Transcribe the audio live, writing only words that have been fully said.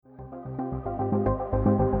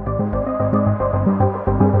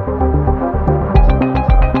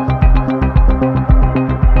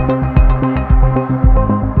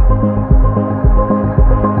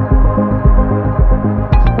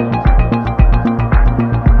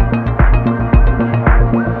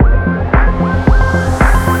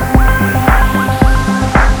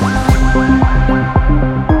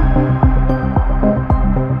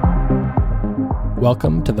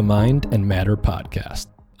Welcome to the Mind and Matter podcast.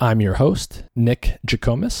 I'm your host, Nick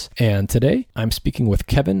Jikomis, and today I'm speaking with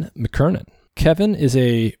Kevin McKernan. Kevin is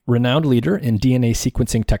a renowned leader in DNA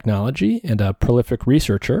sequencing technology and a prolific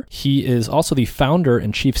researcher. He is also the founder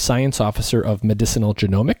and chief science officer of Medicinal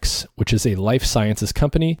Genomics, which is a life sciences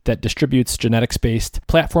company that distributes genetics-based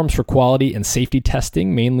platforms for quality and safety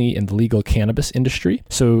testing, mainly in the legal cannabis industry.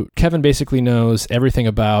 So Kevin basically knows everything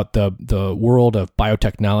about the world of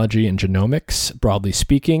biotechnology and genomics, broadly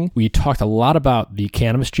speaking. We talked a lot about the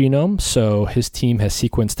cannabis genome. So his team has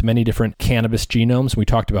sequenced many different cannabis genomes. We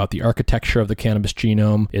talked about the architecture of the cannabis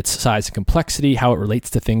genome, its size and complexity, how it relates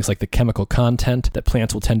to things like the chemical content that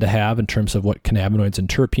plants will tend to have in terms of what cannabinoids and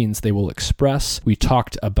terpenes they will express. We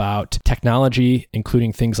talked about technology,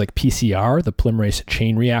 including things like PCR, the polymerase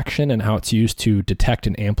chain reaction, and how it's used to detect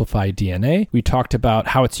and amplify DNA. We talked about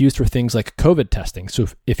how it's used for things like COVID testing. So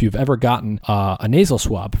if you've ever gotten a nasal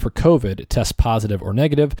swab for COVID, it tests positive or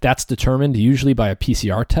negative. That's determined usually by a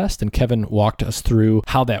PCR test, and Kevin walked us through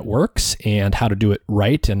how that works and how to do it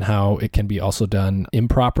right and how it can be also done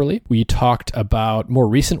improperly. We talked about more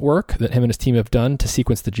recent work that him and his team have done to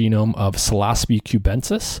sequence the genome of Psilocybe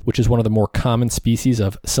cubensis, which is one of the more common species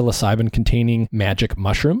of psilocybin-containing magic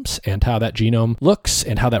mushrooms, and how that genome looks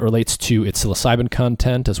and how that relates to its psilocybin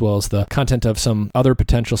content, as well as the content of some other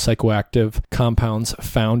potential psychoactive compounds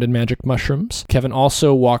found in magic mushrooms. Kevin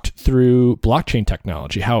also walked through blockchain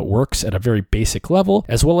technology, how it works at a very basic level,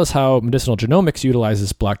 as well as how Medicinal Genomics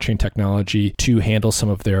utilizes blockchain technology to handle some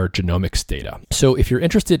of their genomics data. So if you're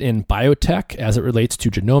interested in biotech as it relates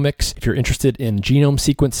to genomics, if you're interested in genome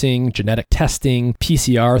sequencing, genetic testing,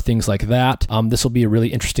 PCR, things like that, this will be a really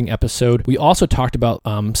interesting episode. We also talked about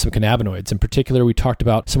some cannabinoids. In particular, we talked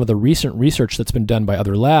about some of the recent research that's been done by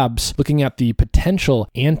other labs looking at the potential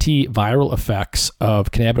antiviral effects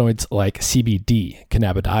of cannabinoids like CBD,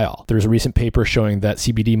 cannabidiol. There's a recent paper showing that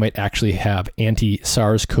CBD might actually have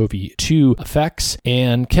anti-SARS-CoV-2 effects,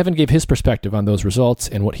 and Kevin gave his perspective on those results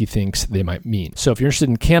and what he thinks they might mean. So if you're interested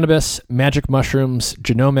in cannabis, magic mushrooms,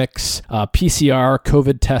 genomics, PCR,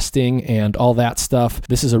 COVID testing, and all that stuff,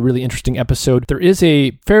 this is a really interesting episode. There is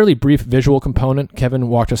a fairly brief visual component. Kevin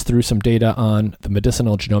walked us through some data on the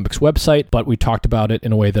Medicinal Genomics website, but we talked about it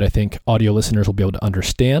in a way that I think audio listeners will be able to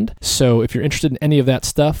understand. So if you're interested in any of that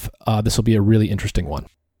stuff, this will be a really interesting one.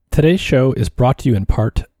 Today's show is brought to you in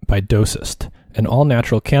part by Dosist, an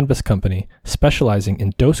all-natural cannabis company specializing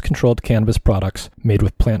in dose-controlled cannabis products made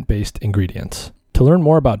with plant-based ingredients. To learn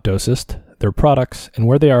more about Dosist, their products, and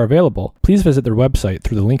where they are available, please visit their website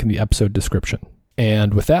through the link in the episode description.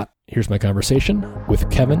 And with that, here's my conversation with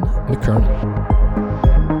Kevin McKernan.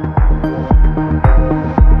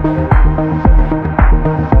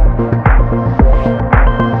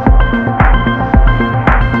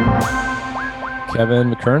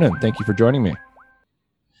 Kevin McKernan, thank you for joining me.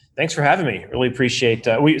 Thanks for having me. Really appreciate.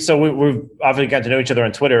 We've obviously got to know each other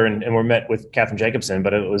on Twitter, and we're met with Catherine Jacobson.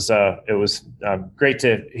 But it was great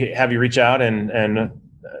to have you reach out and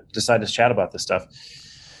decide to chat about this stuff.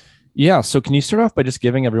 Yeah. So can you start off by just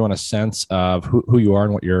giving everyone a sense of who you are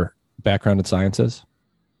and what your background in science is?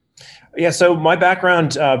 Yeah. So my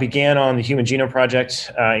background began on the Human Genome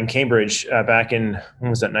Project in Cambridge back in,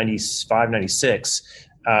 when was that, 95, 96.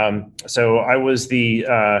 So I was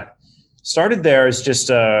started there as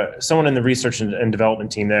just someone in the research and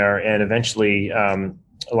development team there, and eventually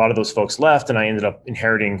a lot of those folks left, and I ended up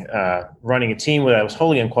inheriting running a team that I was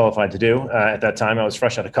wholly unqualified to do at that time. I was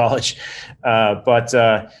fresh out of college, but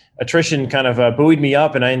attrition kind of buoyed me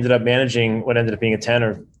up, and I ended up managing what ended up being a 10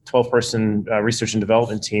 or 12-person research and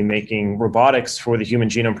development team making robotics for the Human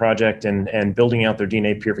Genome Project and building out their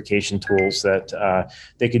DNA purification tools that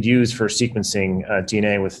they could use for sequencing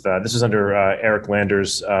DNA with, this was under Eric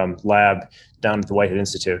Lander's lab down at the Whitehead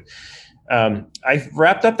Institute. I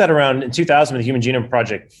wrapped up that around in 2000 when the Human Genome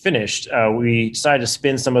Project finished. We decided to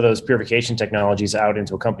spin some of those purification technologies out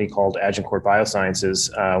into a company called Agincourt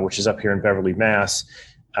Biosciences, which is up here in Beverly, Mass.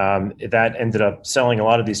 That ended up selling a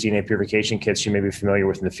lot of these DNA purification kits you may be familiar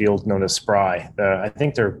with in the field, known as Spry. I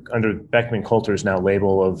think they're under Beckman Coulter's now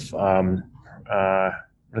label of, what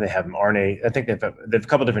do they have them? RNA. I think they've a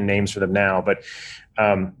couple different names for them now, but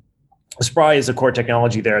Spry is a core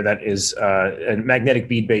technology there that is a magnetic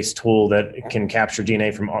bead-based tool that can capture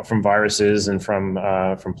DNA from viruses and from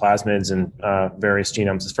plasmids and various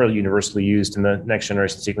genomes. It's fairly universally used in the next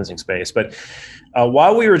generation sequencing space. But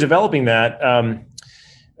while we were developing that,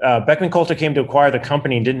 Beckman Coulter came to acquire the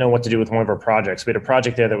company and didn't know what to do with one of our projects. We had a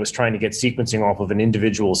project there that was trying to get sequencing off of an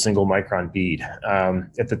individual single micron bead.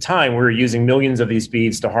 At the time, we were using millions of these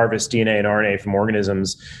beads to harvest DNA and RNA from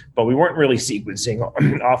organisms, but we weren't really sequencing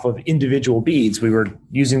off of individual beads. We were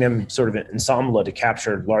using them sort of in ensemble to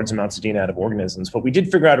capture large amounts of DNA out of organisms. But we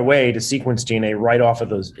did figure out a way to sequence DNA right off of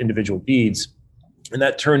those individual beads. And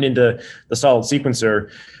that turned into the solid sequencer,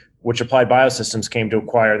 which Applied Biosystems came to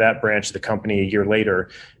acquire that branch of the company a year later.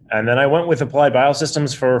 And then I went with Applied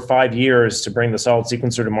Biosystems for 5 years to bring the solid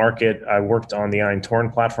sequencer to market. I worked on the Ion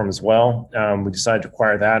Torrent platform as well. We decided to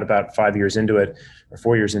acquire that about 5 years into it, or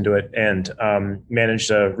 4 years into it, and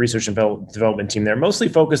managed a research and development team there, mostly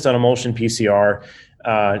focused on emulsion PCR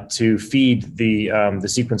to feed the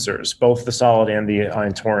sequencers. Both the solid and the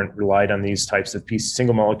Ion Torrent relied on these types of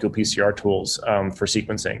single molecule PCR tools for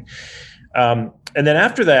sequencing. And then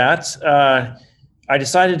after that, I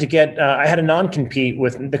decided to get, I had a non-compete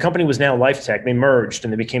with, the company was now LifeTech. They merged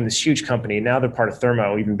and they became this huge company. Now they're part of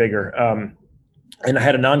Thermo, even bigger. And I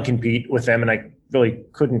had a non-compete with them, and I really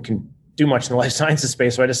couldn't do much in the life sciences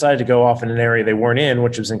space. So I decided to go off in an area they weren't in,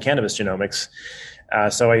 which was in cannabis genomics.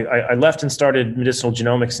 So I left and started medicinal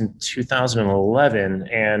genomics in 2011,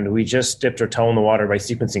 and we just dipped our toe in the water by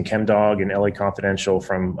sequencing ChemDog and LA Confidential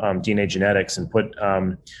from DNA Genetics and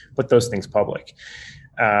put those things public.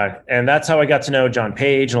 And that's how I got to know John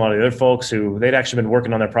Page and a lot of the other folks who they'd actually been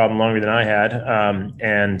working on that problem longer than I had.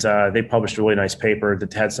 And they published a really nice paper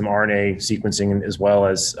that had some RNA sequencing as well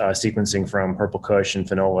as sequencing from Purple Kush and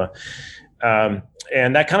Finola.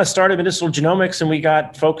 And that kind of started medicinal genomics, and we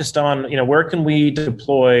got focused on, where can we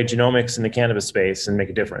deploy genomics in the cannabis space and make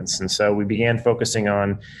a difference? And so we began focusing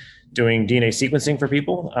on doing DNA sequencing for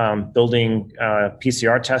people, building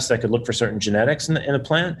PCR tests that could look for certain genetics in the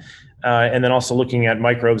plant, and then also looking at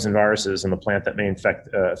microbes and viruses in the plant that may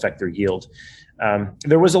affect their yield.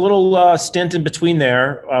 There was a little stint in between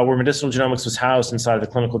there where medicinal genomics was housed inside of the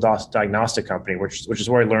clinical diagnostic company, which is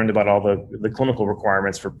where I learned about all the clinical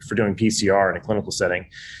requirements for doing PCR in a clinical setting,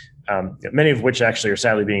 many of which actually are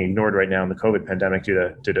sadly being ignored right now in the COVID pandemic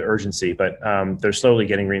due to urgency, but they're slowly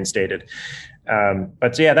getting reinstated.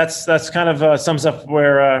 But yeah, that's kind of sums up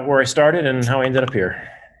where I started and how I ended up here.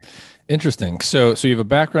 Interesting. So you have a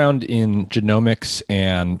background in genomics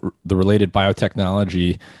and the related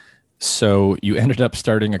biotechnology. So you ended up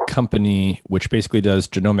starting a company which basically does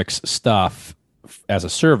genomics stuff as a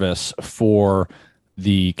service for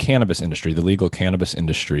the cannabis industry, the legal cannabis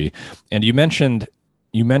industry. And you mentioned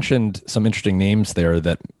some interesting names there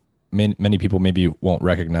that many people maybe won't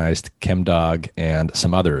recognize, ChemDog and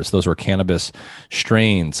some others. Those were cannabis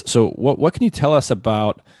strains. So what can you tell us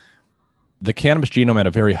about the cannabis genome at a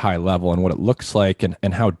very high level and what it looks like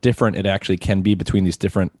and how different it actually can be between these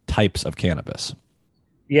different types of cannabis?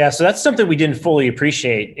 Yeah, so that's something we didn't fully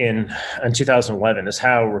appreciate in 2011 is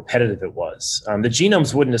how repetitive it was. The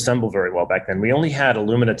genomes wouldn't assemble very well back then. We only had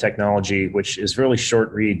Illumina technology, which is really short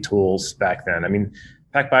read tools back then. I mean,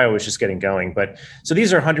 PacBio was just getting going, but so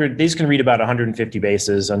these can read about 150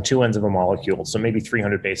 bases on two ends of a molecule, so maybe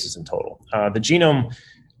 300 bases in total. The genome,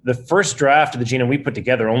 the first draft of the genome we put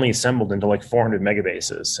together only assembled into like 400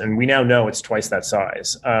 megabases, and we now know it's twice that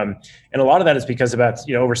size. And a lot of that is because about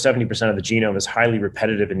over 70% of the genome is highly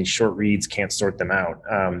repetitive, and these short reads can't sort them out.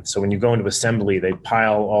 So when you go into assembly, they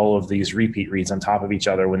pile all of these repeat reads on top of each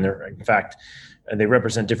other when they're, in fact, they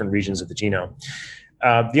represent different regions of the genome.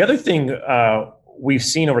 The other thing we've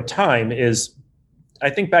seen over time is, I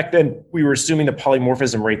think back then we were assuming the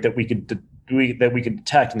polymorphism rate that we could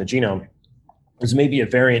detect in the genome was maybe a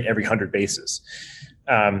variant every 100 bases.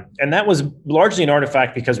 And that was largely an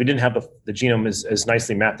artifact because we didn't have the genome as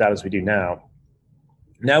nicely mapped out as we do now.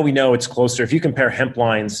 Now we know it's closer. If you compare hemp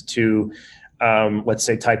lines to, let's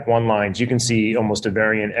say, type 1 lines, you can see almost a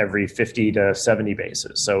variant every 50 to 70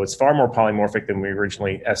 bases. So it's far more polymorphic than we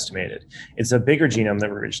originally estimated. It's a bigger genome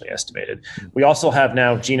than we originally estimated. We also have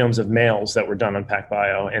now genomes of males that were done on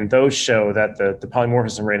PacBio, and those show that the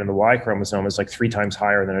polymorphism rate on the Y chromosome is like 3 times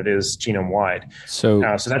higher than it is genome-wide. So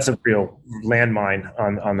that's a real landmine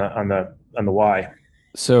on the Y.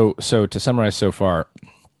 So to summarize so far,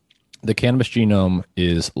 the cannabis genome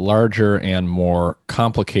is larger and more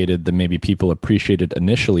complicated than maybe people appreciated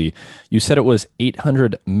initially. You said it was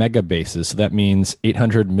 800 megabases, so that means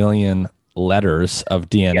 800 million letters of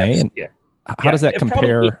DNA. Yes, and how does that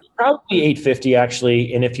compare? Probably 850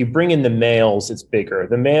 actually, and if you bring in the males, it's bigger.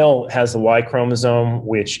 The male has the Y chromosome,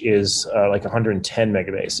 which is like 110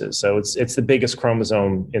 megabases, so it's the biggest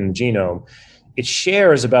chromosome in the genome. It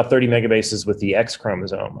shares about 30 megabases with the X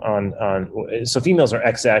chromosome so females are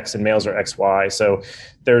XX and males are XY. So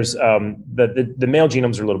there's the male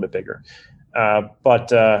genomes are a little bit bigger.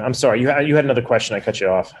 But I'm sorry, you had another question. I cut you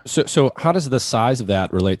off. So how does the size of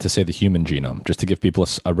that relate to, say, the human genome, just to give people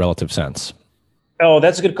a relative sense? Oh,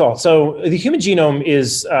 that's a good call. So the human genome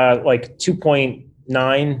is like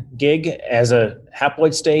 2.9 gig as a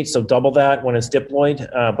haploid state, so double that when it's diploid.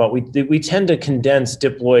 But we tend to condense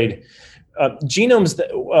diploid genomes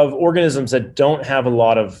of organisms that don't have a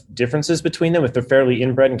lot of differences between them. If they're fairly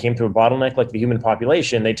inbred and came through a bottleneck like the human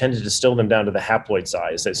population, they tend to distill them down to the haploid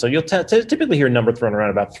size. So you'll typically hear a number thrown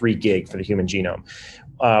around about 3 gig for the human genome.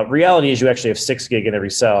 Reality is you actually have 6 gig in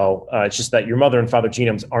every cell. It's just that your mother and father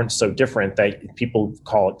genomes aren't so different that people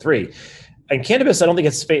call it 3. In cannabis, I don't think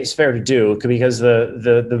it's fair to do because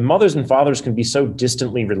the mothers and fathers can be so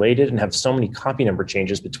distantly related and have so many copy number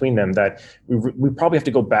changes between them that we probably have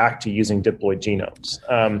to go back to using diploid genomes.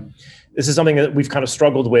 This is something that we've kind of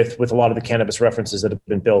struggled with a lot of the cannabis references that have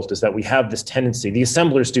been built, is that we have this tendency. The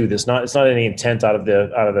assemblers do this. It's not any intent out of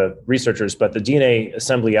the researchers, but the DNA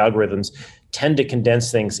assembly algorithms tend to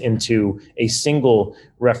condense things into a single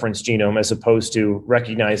reference genome, as opposed to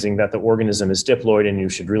recognizing that the organism is diploid and you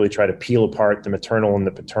should really try to peel apart the maternal and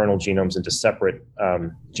the paternal genomes into separate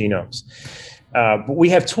genomes. But we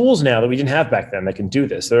have tools now that we didn't have back then that can do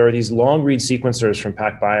this. There are these long read sequencers from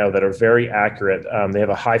PacBio that are very accurate. They have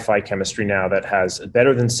a hi-fi chemistry now that has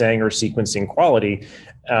better than Sanger sequencing quality,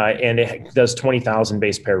 and it does 20,000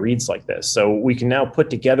 base pair reads like this. So we can now put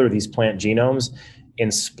together these plant genomes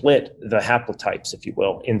and split the haplotypes, if you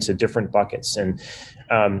will, into different buckets. And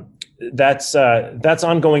that's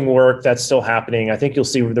ongoing work that's still happening. I think you'll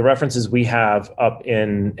see the references we have up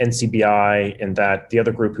in NCBI and that the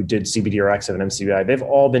other group who did CBDRX at NCBI, they've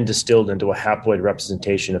all been distilled into a haploid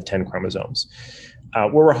representation of 10 chromosomes. Where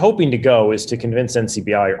we're hoping to go is to convince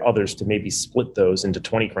NCBI or others to maybe split those into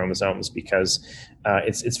 20 chromosomes, because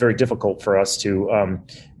it's very difficult for us to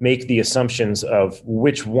make the assumptions of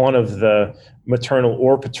which one of the maternal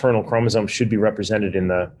or paternal chromosomes should be represented in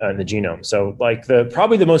the genome. So, like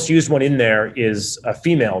probably the most used one in there is a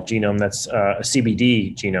female genome that's a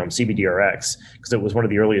CBD genome, CBDRX, because it was one of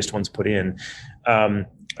the earliest ones put in.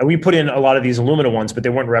 We put in a lot of these Illumina ones, but they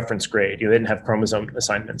weren't reference grade. They didn't have chromosome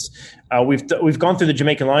assignments. We've gone through the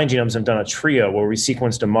Jamaican lion genomes and done a trio where we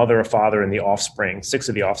sequenced a mother, a father, and the offspring, 6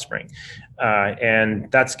 of the offspring. And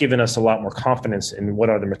that's given us a lot more confidence in what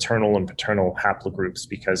are the maternal and paternal haplogroups,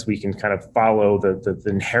 because we can kind of follow the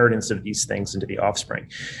inheritance of these things into the offspring.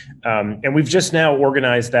 And we've just now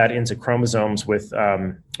organized that into chromosomes with,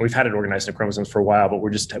 we've had it organized into chromosomes for a while, but we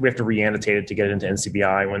have to re-annotate it to get it into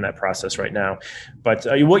NCBI. We're in that process right now. But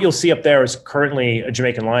what you'll see up there is currently a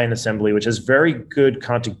Jamaican lion assembly, which has very good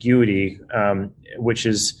contiguity, which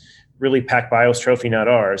is really PacBio's trophy, not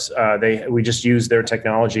ours. We just used their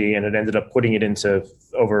technology, and it ended up putting it into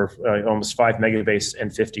over almost 5 megabase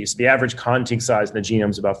N50. So the average contig size in the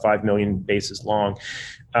genome is about 5 million bases long.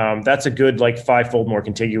 That's a good, like, 5-fold more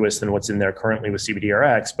contiguous than what's in there currently with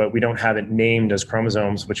CBDRX, but we don't have it named as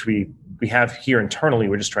chromosomes, which we have here internally.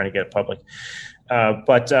 We're just trying to get it public.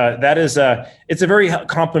 But that is it's a very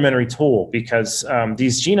complementary tool, because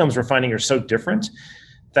these genomes we're finding are so different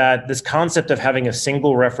that this concept of having a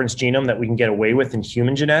single reference genome that we can get away with in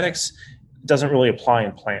human genetics doesn't really apply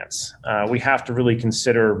in plants. We have to really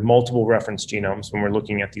consider multiple reference genomes when we're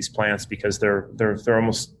looking at these plants, because they're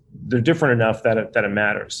different enough that it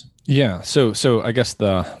matters. Yeah. So I guess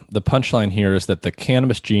the punchline here is that the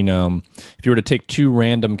cannabis genome, if you were to take 2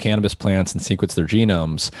 random cannabis plants and sequence their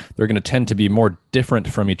genomes, they're going to tend to be more different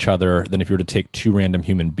from each other than if you were to take 2 random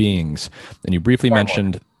human beings. And you briefly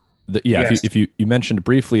mentioned that, yes. If you mentioned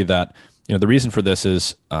briefly that, the reason for this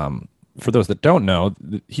is, for those that don't know,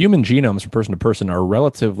 the human genomes from person to person are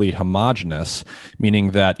relatively homogeneous,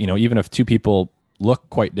 meaning that, even if 2 people look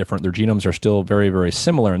quite different, their genomes are still very, very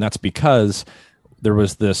similar. And that's because there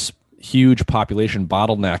was this huge population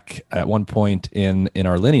bottleneck at one point in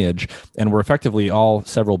our lineage, and we're effectively all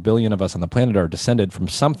several billion of us on the planet are descended from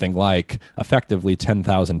something like effectively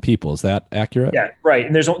 10,000 people. Is that accurate? Yeah, right.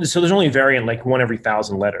 And there's only a variant like 1 every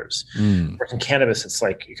 1,000 letters. Whereas in cannabis, it's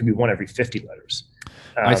like it could be 1 every 50 letters.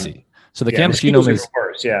 I see. So the cannabis genome is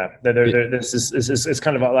worse. Yeah, this is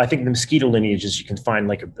kind of. I think the mosquito lineages you can find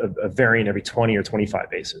like a variant every 20 or 25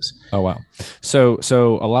 bases. Oh wow! So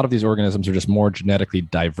a lot of these organisms are just more genetically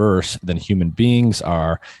diverse than human beings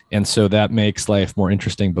are, and so that makes life more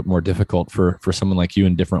interesting but more difficult for someone like you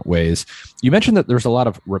in different ways. You mentioned that there's a lot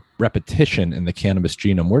of repetition in the cannabis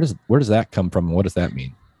genome. Where does that come from, and what does that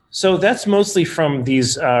mean? So that's mostly from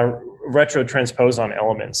these retrotransposon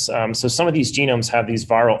elements. So some of these genomes have these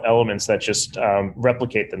viral elements that just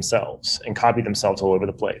replicate themselves and copy themselves all over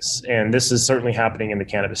the place. And this is certainly happening in the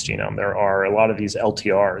cannabis genome. There are a lot of these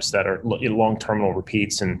LTRs that are long terminal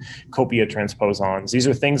repeats and copiotransposons. These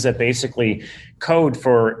are things that basically code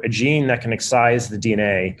for a gene that can excise the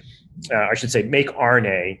DNA, I should say make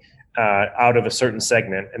RNA out of a certain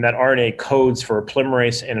segment. And that RNA codes for a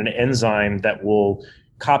polymerase and an enzyme that will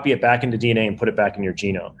copy it back into DNA and put it back in your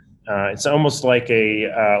genome. It's almost like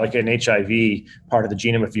an HIV part of the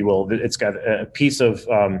genome, if you will. It's got a piece of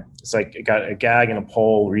it's like it got a GAG and a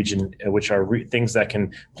POL region, which are things that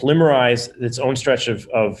can polymerize its own stretch of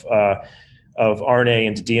RNA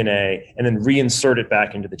into DNA and then reinsert it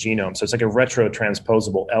back into the genome. So it's like a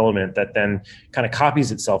retrotransposable element that then kind of copies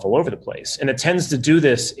itself all over the place. And it tends to do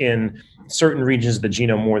this in certain regions of the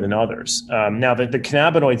genome more than others. Now, the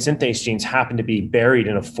cannabinoid synthase genes happen to be buried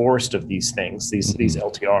in a forest of these things, these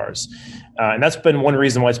LTRs. And that's been one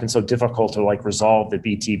reason why it's been so difficult to resolve the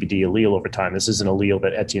BTBD allele over time. This is an allele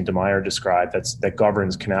that Etienne de Meyer described that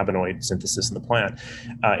governs cannabinoid synthesis in the plant.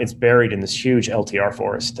 It's buried in this huge LTR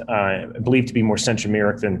forest, believed to be more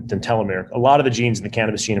centromeric than telomeric. A lot of the genes in the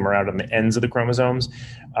cannabis genome are out on the ends of the chromosomes,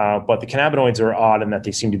 but the cannabinoids are odd in that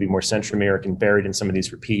they seem to be more centromeric and buried in some of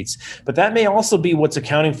these repeats. But that may also be what's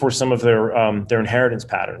accounting for some of their inheritance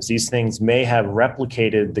patterns. These things may have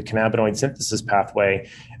replicated the cannabinoid synthesis pathway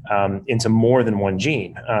into more than one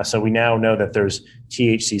gene. So we now know that there's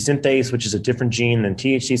THC synthase, which is a different gene than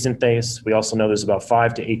THC synthase. We also know there's about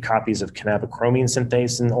 5 to 8 copies of cannabichromine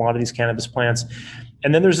synthase in a lot of these cannabis plants.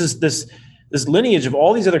 And then there's this lineage of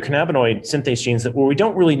all these other cannabinoid synthase genes where we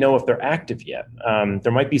don't really know if they're active yet.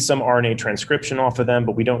 There might be some RNA transcription off of them,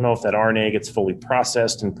 but we don't know if that RNA gets fully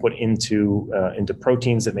processed and put into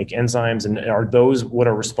proteins that make enzymes. And are those what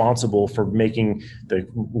are responsible for making the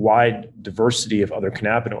wide diversity of other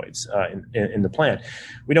cannabinoids in the plant?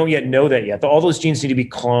 We don't yet know that yet. All those genes need to be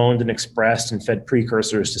cloned and expressed and fed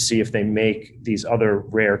precursors to see if they make these other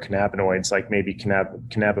rare cannabinoids, like maybe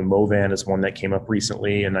cannabinomovan is one that came up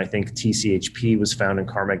recently, and I think TCHP was found in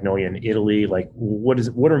Carmagnolia in Italy. Like,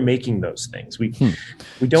 what are making those things? We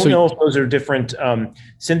don't know if those are different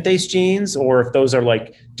synthase genes or if those are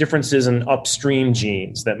like differences in upstream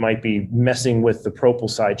genes that might be messing with the propyl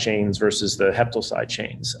side chains versus the heptyl side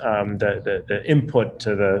chains. The input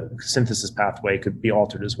to the synthesis pathway could be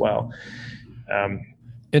altered as well.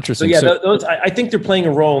 Interesting. So those I think they're playing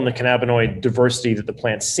a role in the cannabinoid diversity that the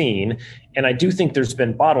plant's seen. And I do think there's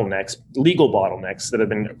been legal bottlenecks that have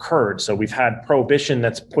been occurred. So we've had prohibition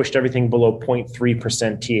that's pushed everything below 0.3%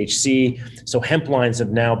 THC. So hemp lines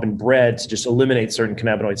have now been bred to just eliminate certain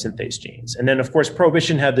cannabinoid synthase genes. And then, of course,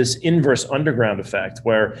 prohibition had this inverse underground effect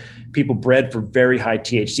where people bred for very high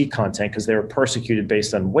THC content because they were persecuted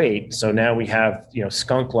based on weight. So now we have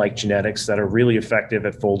skunk-like genetics that are really effective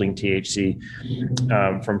at folding THC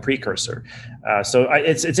from precursor. So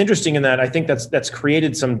it's interesting in that I think that's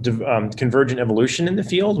created some convergent evolution in the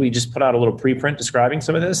field. We just put out a little preprint describing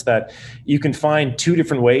some of this, that you can find 2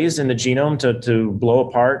 different ways in the genome to blow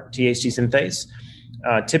apart THC synthase.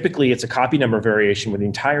 Typically, it's a copy number variation where the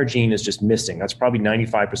entire gene is just missing. That's probably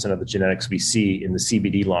 95% of the genetics we see in the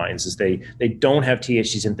CBD lines is they don't have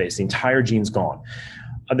THC synthase. The entire gene's gone.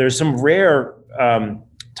 There's some rare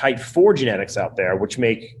type 4 genetics out there which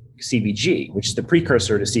make CBG, which is the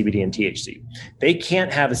precursor to CBD and THC. They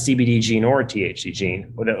can't have a CBD gene or a THC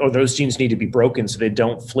gene, or those genes need to be broken so they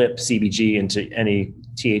don't flip CBG into any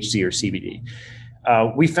THC or CBD.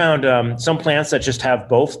 We found some plants that just have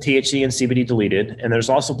both THC and CBD deleted, and there's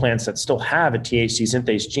also plants that still have a THC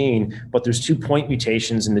synthase gene, but there's 2 point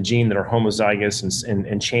mutations in the gene that are homozygous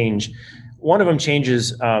and change. One of them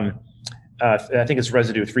changes I think it's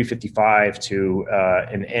residue 355 to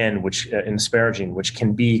an N, which in asparagine, which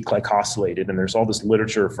can be glycosylated. And there's all this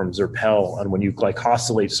literature from Zerpel on when you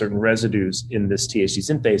glycosylate certain residues in this THC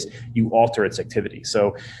synthase, you alter its activity.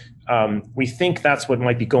 So we think that's what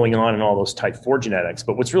might be going on in all those type 4 genetics.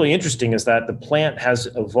 But what's really interesting is that the plant has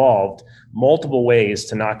evolved multiple ways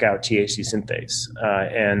to knock out THC synthase.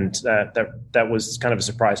 And that was kind of a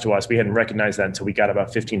surprise to us. We hadn't recognized that until we got about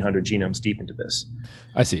 1,500 genomes deep into this.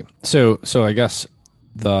 I see. So I guess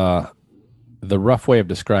the rough way of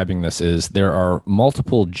describing this is there are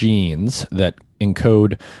multiple genes that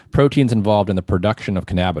encode proteins involved in the production of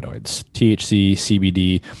cannabinoids, THC,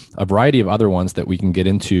 CBD, a variety of other ones that we can get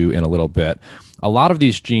into in a little bit. A lot of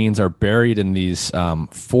these genes are buried in these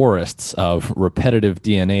forests of repetitive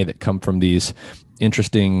DNA that come from these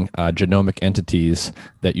interesting genomic entities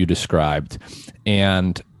that you described.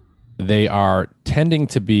 And they are tending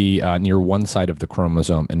to be near one side of the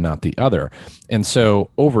chromosome and not the other. And so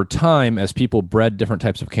over time, as people bred different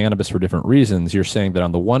types of cannabis for different reasons, you're saying that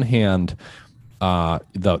on the one hand,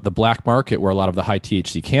 the black market, where a lot of the high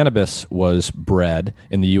THC cannabis was bred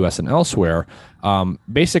in the U.S. and elsewhere,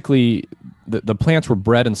 basically the plants were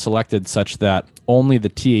bred and selected such that only the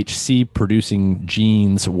THC producing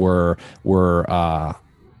genes were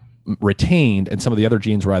retained, and some of the other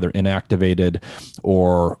genes were either inactivated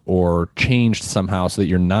or changed somehow so that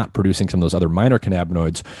you're not producing some of those other minor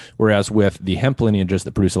cannabinoids. Whereas with the hemp lineages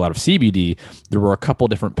that produce a lot of CBD, there were a couple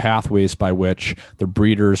different pathways by which the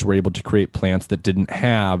breeders were able to create plants that didn't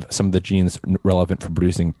have some of the genes relevant for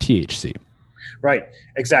producing THC. Right,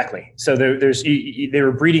 exactly. So they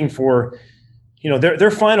were breeding for,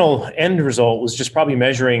 their final end result was just probably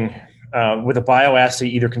measuring with a bioassay,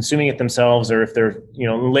 either consuming it themselves, or if they're,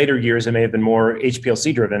 in later years, it may have been more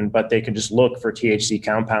HPLC driven, but they could just look for THC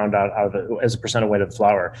compound out of it as a percent of weight of the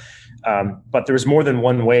flower. But there was more than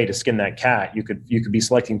one way to skin that cat. You could be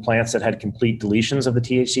selecting plants that had complete deletions of the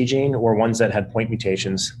THC gene, or ones that had point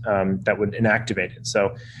mutations that would inactivate it.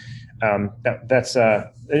 So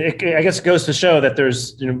I guess it goes to show that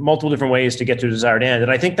there's multiple different ways to get to a desired end.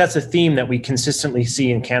 And I think that's a theme that we consistently see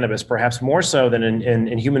in cannabis, perhaps more so than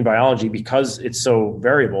in human biology, because it's so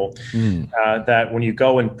variable, that when you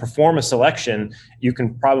go and perform a selection, you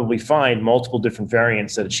can probably find multiple different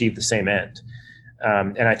variants that achieve the same end.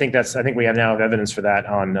 And I think we have now evidence for that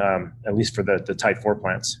on at least for the type 4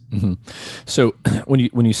 plants. Mm-hmm. So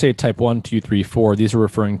when you say type 1, 2, 3, 4, these are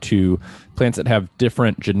referring to plants that have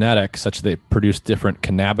different genetics such that they produce different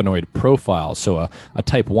cannabinoid profiles. So a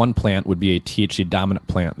type 1 plant would be a THC dominant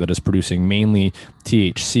plant that is producing mainly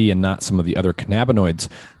THC and not some of the other cannabinoids.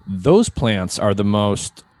 Those plants are the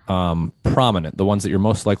most prominent, the ones that you're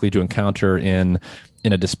most likely to encounter in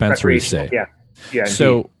a dispensary, say. Yeah.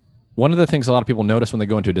 So indeed. One of the things a lot of people notice when they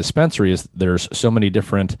go into a dispensary is there's so many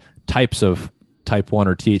different types of type 1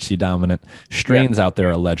 or THC dominant strains out there,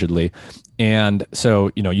 allegedly. And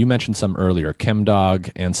so, you mentioned some earlier, ChemDog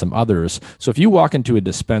and some others. So if you walk into a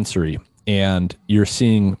dispensary and you're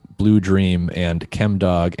seeing Blue Dream and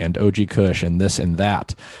ChemDog and OG Kush and this and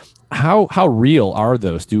that, how real are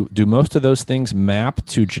those? Do most of those things map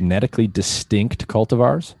to genetically distinct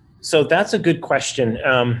cultivars? So that's a good question.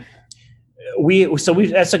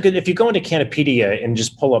 That's a good, if you go into Cannapedia and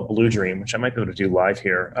just pull up Blue Dream, which I might be able to do live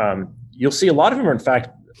here, you'll see a lot of them are in fact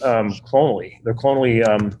clonally. They're clonally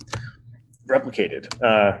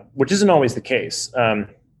replicated, which isn't always the case. Let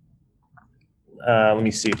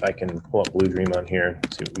me see if I can pull up Blue Dream on here,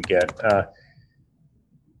 see what we get. I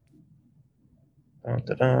have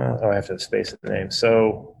to have space in the name.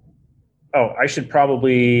 So, I should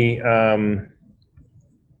probably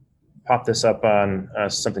pop this up on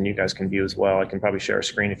something you guys can view as well. I can probably share a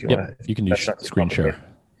screen if you want to. You can do screen share.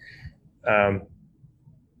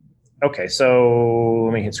 Okay, so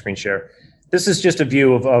let me hit screen share. This is just a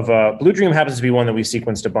view of Blue Dream. Happens to be one that we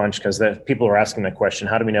sequenced a bunch because people are asking that question.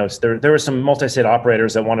 How do we know? There were some multi-state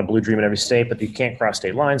operators that wanted Blue Dream in every state, but you can't cross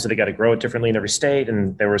state lines, so they got to grow it differently in every state.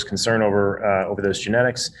 And there was concern over those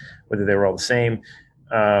genetics, whether they were all the same.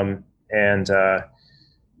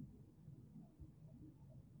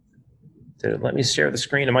 Let me share the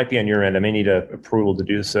screen. It might be on your end. I may need approval to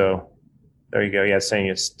do so. There you go. Yeah, it's saying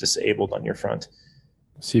it's disabled on your front.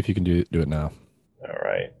 See if you can do it now. All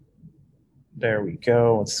right. There we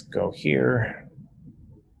go. Let's go here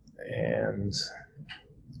and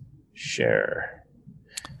share.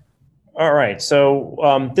 All right.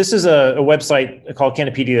 So this is a website called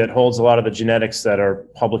Cannapedia that holds a lot of the genetics that are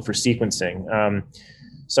public for sequencing.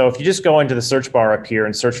 So if you just go into the search bar up here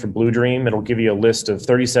and search for Blue Dream, it'll give you a list of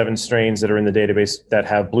 37 strains that are in the database that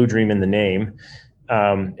have Blue Dream in the name.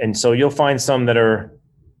 And so you'll find some that are,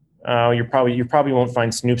 you probably won't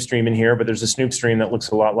find Snoop Stream in here, but there's a Snoop Stream that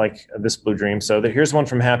looks a lot like this Blue Dream. So here's one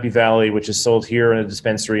from Happy Valley, which is sold here in a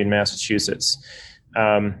dispensary in Massachusetts.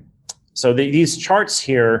 These charts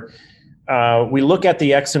here, we look at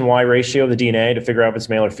the X and Y ratio of the DNA to figure out if it's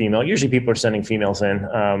male or female. Usually people are sending females in,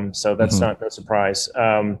 so that's not no surprise.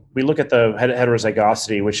 We look at the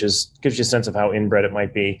heterozygosity, which gives you a sense of how inbred it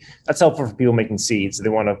might be. That's helpful for people making seeds. They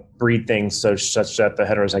want to breed things such that the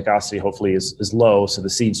heterozygosity hopefully is low, so the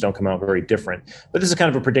seeds don't come out very different. But this is kind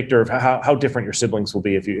of a predictor of how different your siblings will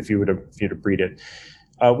be if you were to breed it.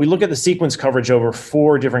 We look at the sequence coverage over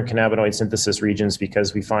 4 different cannabinoid synthesis regions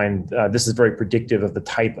because we find this is very predictive of the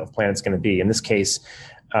type of plant it's going to be. In this case,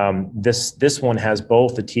 this one has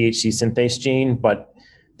both the THC synthase gene, but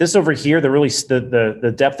this over here,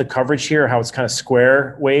 the depth of coverage here, how it's kind of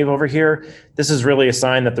square wave over here, this is really a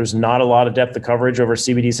sign that there's not a lot of depth of coverage over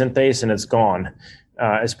CBD synthase and it's gone.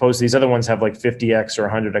 as opposed to these other ones have like 50x or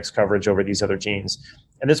 100x coverage over these other genes.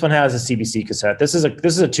 And this one has a CBC cassette. This is a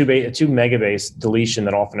 2 megabase deletion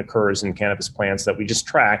that often occurs in cannabis plants that we just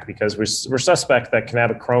track because we're suspect that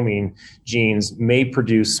cannabichromene genes may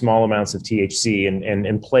produce small amounts of THC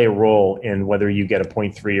and play a role in whether you get a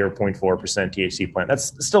 0.3 or 0.4% THC plant.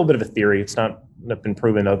 That's still a bit of a theory. It's not been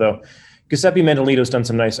proven, although Giuseppe Mendelito's done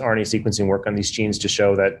some nice RNA sequencing work on these genes to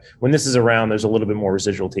show that when this is around, there's a little bit more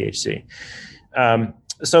residual THC.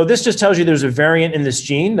 So this just tells you there's a variant in this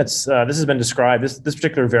gene this has been described. This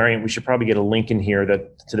particular variant, we should probably get a link in here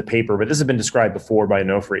to the paper, but this has been described before by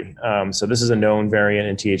Onofre. So this is a known variant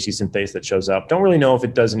in THC synthase that shows up. Don't really know if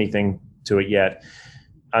it does anything to it yet.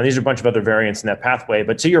 These are a bunch of other variants in that pathway.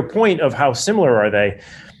 But to your point of how similar are they,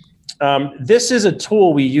 this is a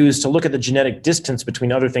tool we use to look at the genetic distance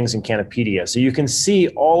between other things in Canopedia. So you can see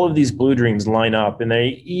all of these blue dreams line up, and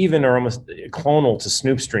they even are almost clonal to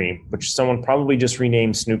Snoopstream, which someone probably just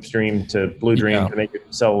renamed Snoopstream to Blue Dream to make it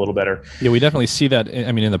sell a little better. Yeah, we definitely see that.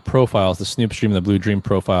 I mean, in the profiles, the Snoopstream and the Blue Dream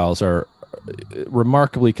profiles are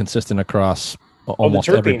remarkably consistent across almost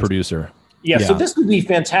every producer. Yeah, so this would be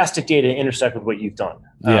fantastic data to intersect with what you've done.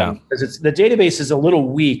 Because the database is a little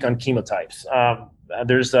weak on chemotypes.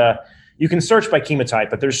 You can search by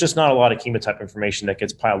chemotype, but there's just not a lot of chemotype information that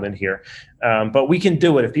gets piled in here. But we can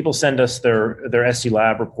do it. If people send us their SC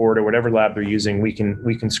lab report or whatever lab they're using, we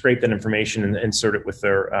can scrape that information and insert it with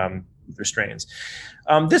their strains.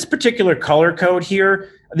 This particular color code here,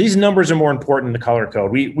 these numbers are more important than the color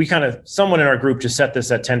code. We kind of, someone in our group just set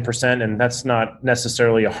this at 10%, and that's not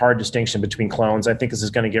necessarily a hard distinction between clones. I think this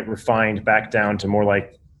is going to get refined back down to more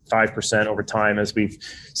like 5% over time as we've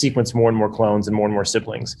sequenced more and more clones and more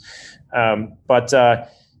siblings. But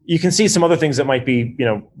you can see some other things that might be,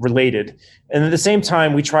 related. And at the same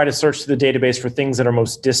time, we try to search through the database for things that are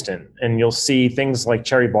most distant. And you'll see things like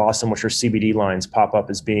Cherry Blossom, which are CBD lines, pop up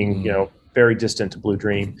as being, very distant to Blue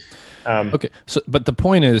Dream. Okay. So, but the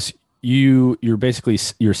point is, you're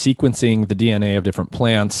sequencing the DNA of different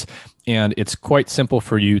plants, and it's quite simple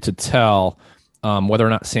for you to tell whether or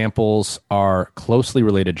not samples are closely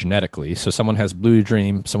related genetically. So someone has Blue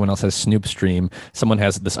Dream, someone else has Snoopstream, someone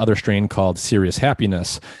has this other strain called Serious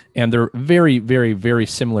Happiness, and they're very, very, very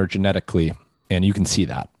similar genetically, and you can see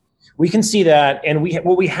that. We can see that, and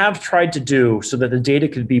what we have tried to do so that the data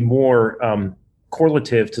could be more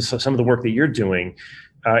correlative to some of the work that you're doing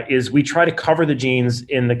is we try to cover the genes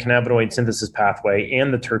in the cannabinoid synthesis pathway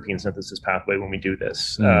and the terpene synthesis pathway when we do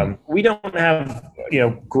this. We don't have,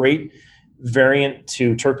 great variant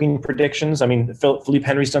to terpene predictions. I mean, Philippe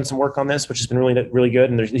Henry's done some work on this, which has been really, really good.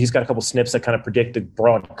 And he's got a couple SNPs that kind of predict the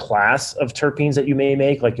broad class of terpenes that you may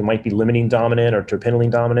make, like you might be limonene dominant or terpinolene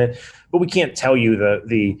dominant, but we can't tell you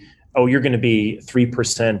you're going to be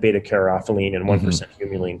 3% beta-caryophyllene and 1%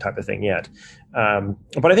 humulene type of thing yet.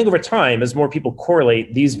 But I think over time, as more people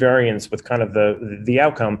correlate these variants with kind of the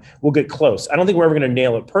outcome, we'll get close. I don't think we're ever going to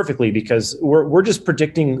nail it perfectly because we're just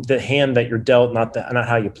predicting the hand that you're dealt, not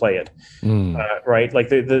how you play it, right? Like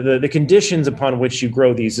the conditions upon which you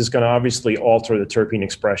grow these is going to obviously alter the terpene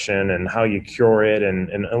expression and how you cure it,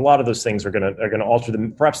 and a lot of those things are going to alter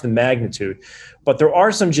perhaps the magnitude. But there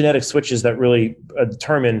are some genetic switches that really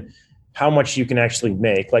determine how much you can actually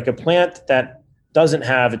make. Like a plant that doesn't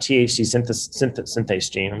have a THC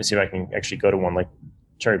synthase gene. Let me see if I can actually go to one. Like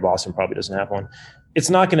Cherry Blossom probably doesn't have one. It's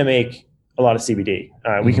not going to make a lot of CBD.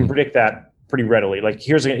 We can predict that pretty readily. Like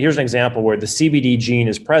here's an example where the CBD gene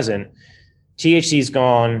is present. THC is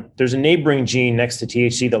gone. There's a neighboring gene next to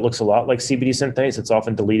THC that looks a lot like CBD synthase. It's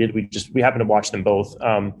often deleted. We happen to watch them both,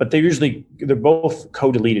 but they're both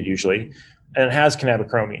co-deleted usually, and it has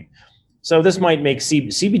cannabichromene. So this might make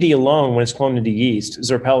CBD alone, when it's cloned into yeast,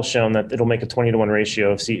 Zerpel's shown that it'll make a 20-to-1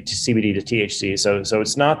 ratio of CBD to THC. So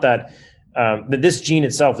it's not that this gene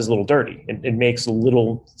itself is a little dirty. It makes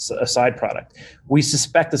a side product. We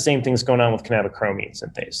suspect the same thing's going on with cannabichromene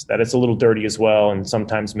synthase, that it's a little dirty as well and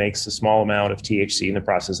sometimes makes a small amount of THC in the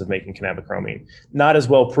process of making cannabichromene. Not as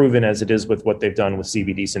well proven as it is with what they've done with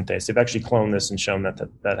CBD synthase. They've actually cloned this and shown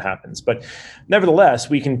that happens. But nevertheless,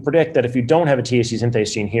 we can predict that if you don't have a THC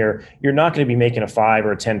synthase gene here, you're not going to be making a 5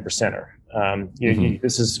 or a 10%er.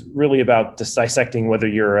 This is really about dissecting whether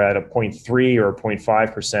you're at a 0.3 or a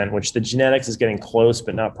 0.5%, which the genetics is getting close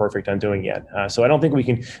but not perfect on doing yet. So I don't think we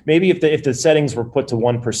can. Maybe if the settings were put to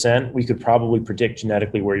 1%, we could probably predict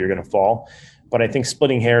genetically where you're going to fall. But I think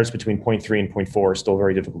splitting hairs between 0.3 and 0.4 is still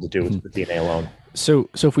very difficult to do with the DNA alone. So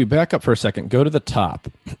if we back up for a second, go to the top.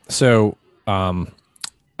 So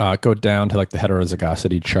Go down to like the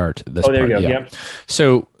heterozygosity chart. This there part, you go. yeah. Yep.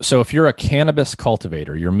 So if you're a cannabis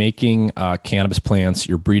cultivator, you're making cannabis plants,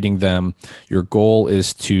 you're breeding them. Your goal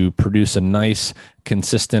is to produce a nice,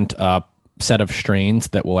 consistent set of strains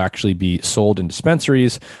that will actually be sold in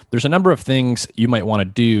dispensaries. There's a number of things you might want to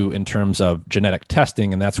do in terms of genetic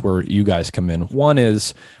testing, and that's where you guys come in. One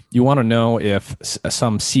is you want to know if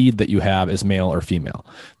some seed that you have is male or female.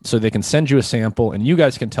 So they can send you a sample, and you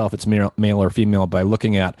guys can tell if it's male or female by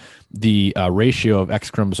looking at the ratio of X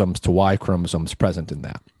chromosomes to Y chromosomes present in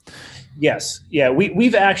that. Yes. Yeah.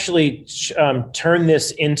 We've actually turned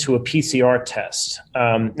this into a PCR test.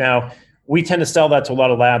 Now, we tend to sell that to a lot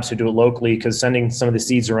of labs who do it locally because sending some of the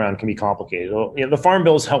seeds around can be complicated. The Farm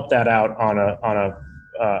Bills help that out on a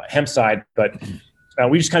hemp side, but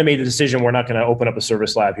we just kind of made the decision we're not going to open up a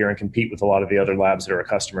service lab here and compete with a lot of the other labs that are our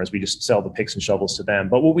customers. We just sell the picks and shovels to them.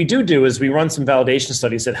 But what we do is we run some validation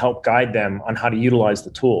studies that help guide them on how to utilize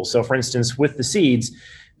the tool. So for instance, with the seeds,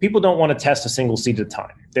 people don't want to test a single seed at a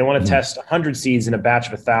time. They want to test 100 seeds in a batch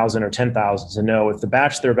of 1,000 or 10,000 to know if the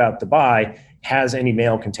batch they're about to buy has any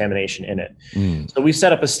male contamination in it. So we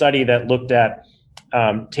set up a study that looked at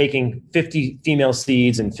taking 50 female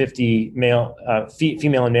seeds and 50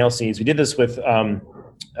 female and male seeds. We did this with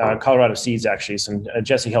Colorado Seeds, actually.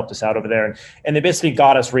 Jesse helped us out over there. And they basically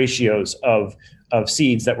got us ratios of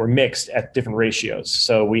seeds that were mixed at different ratios.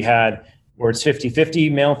 So we had where it's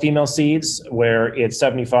 50-50 male, female seeds, where it's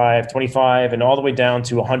 75-25, and all the way down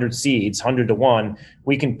to 100 seeds, 100 to 1.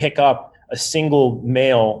 We can pick up a single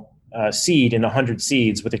male seed in 100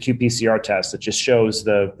 seeds with a qPCR test that just shows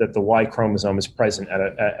that the Y chromosome is present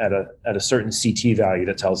at a certain CT value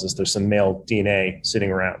that tells us there's some male DNA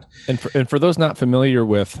sitting around. And for those not familiar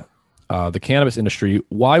with the cannabis industry,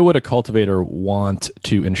 why would a cultivator want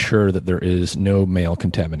to ensure that there is no male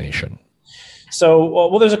contamination? So,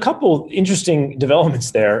 well, there's a couple interesting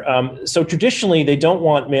developments there. So traditionally, they don't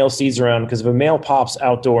want male seeds around because if a male pops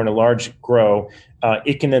outdoor in a large grow,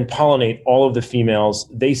 it can then pollinate all of the females.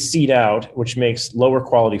 They seed out, which makes lower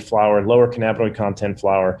quality flower, lower cannabinoid content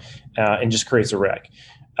flower, and just creates a wreck.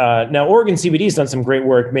 Now, Oregon CBD has done some great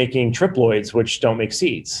work making triploids, which don't make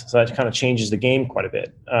seeds. So that kind of changes the game quite a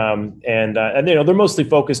bit. And they're mostly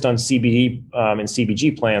focused on CBD and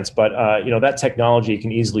CBG plants, but that technology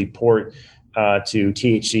can easily port to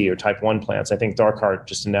THC or type 1 plants. I think Dark Heart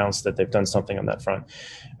just announced that they've done something on that front.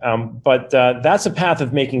 But that's a path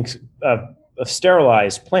of making of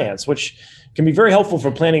sterilized plants, which can be very helpful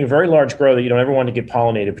for planting a very large grow that you don't ever want to get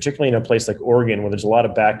pollinated, particularly in a place like Oregon where there's a lot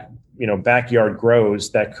of backyard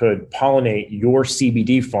grows that could pollinate your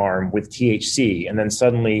CBD farm with THC. And then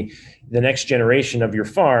suddenly the next generation of your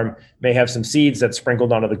farm may have some seeds that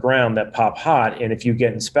sprinkled onto the ground that pop hot. And if you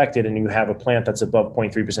get inspected and you have a plant that's above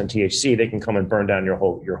 0.3% THC, they can come and burn down your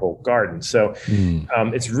whole garden. So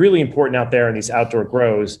it's really important out there in these outdoor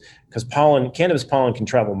grows because cannabis pollen can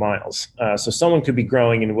travel miles. So someone could be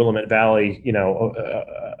growing in Willamette Valley,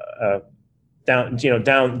 down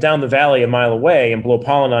the valley a mile away and blow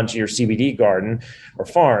pollen onto your CBD garden or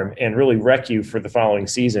farm and really wreck you for the following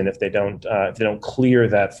season if they don't clear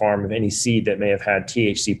that farm of any seed that may have had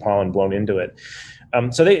THC pollen blown into it.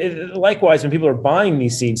 So likewise, when people are buying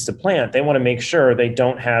these seeds to plant, they want to make sure they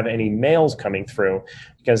don't have any males coming through,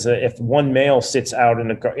 because if one male sits out in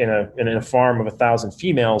a farm of 1,000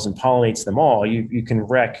 females and pollinates them all, you can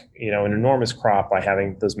wreck an enormous crop by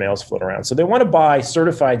having those males float around. So they want to buy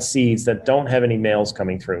certified seeds that don't have any males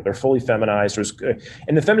coming through. They're fully feminized,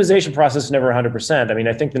 and the feminization process is never 100%. I mean,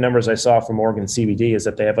 I think the numbers I saw from Oregon CBD is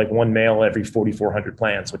that they have like one male every 4,400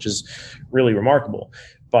 plants, which is really remarkable.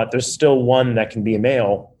 But there's still one that can be a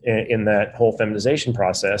male in that whole feminization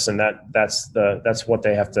process, and that's what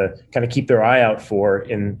they have to kind of keep their eye out for as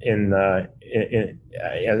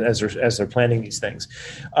they're planning these things.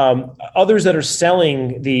 Others that are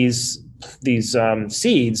selling these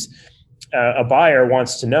seeds, a buyer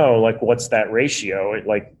wants to know like what's that ratio?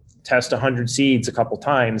 Like test 100 seeds a couple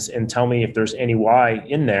times and tell me if there's any Y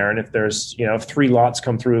in there. And if there's, if 3 lots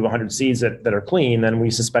come through of 100 seeds that are clean, then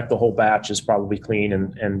we suspect the whole batch is probably clean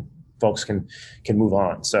and folks can move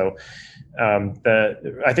on. So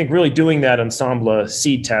I think really doing that ensemble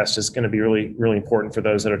seed test is going to be really, really important for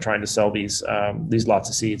those that are trying to sell these lots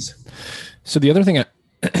of seeds. So the other thing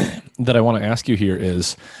that I want to ask you here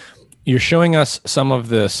is, you're showing us some of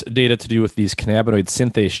this data to do with these cannabinoid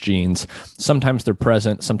synthase genes. Sometimes they're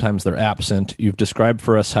present, sometimes they're absent. You've described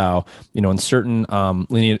for us how, in certain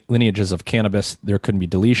lineages of cannabis, there could be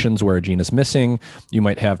deletions where a gene is missing. You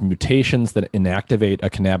might have mutations that inactivate a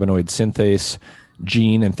cannabinoid synthase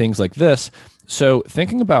gene and things like this. So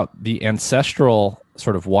thinking about the ancestral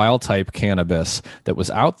sort of wild type cannabis that was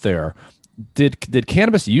out there, Did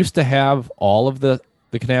cannabis used to have all of the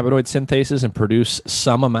cannabinoid synthases and produce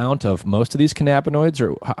some amount of most of these cannabinoids,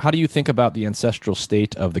 or how do you think about the ancestral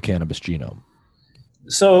state of the cannabis genome?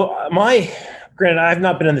 So granted, I've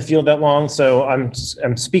not been in the field that long, so I'm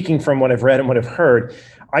speaking from what I've read and what I've heard.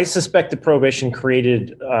 I suspect that prohibition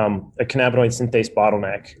created a cannabinoid synthase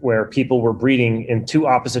bottleneck where people were breeding in two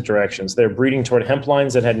opposite directions. They're breeding toward hemp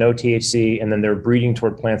lines that had no THC, and then they're breeding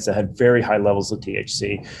toward plants that had very high levels of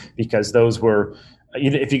THC, because those were,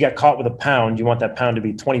 if you got caught with a pound, you want that pound to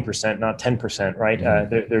be 20%, not 10%, right?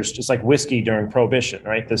 There's just like whiskey during prohibition,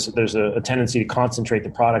 right? There's a tendency to concentrate the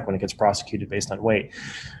product when it gets prosecuted based on weight.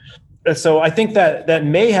 So I think that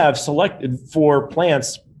may have selected for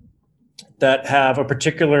plants that have a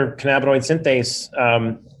particular cannabinoid synthase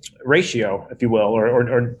ratio, if you will,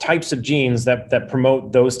 or types of genes that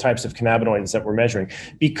promote those types of cannabinoids that we're measuring.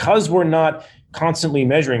 Because we're not constantly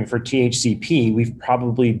measuring for THCP, we've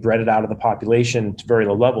probably bred it out of the population to very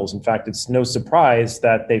low levels. In fact, it's no surprise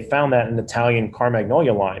that they found that in Italian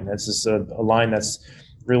Carmagnolia line. This is a line that's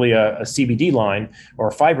really a CBD line or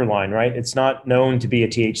a fiber line, right? It's not known to be a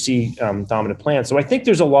THC dominant plant. So I think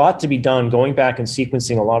there's a lot to be done going back and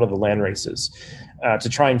sequencing a lot of the land races to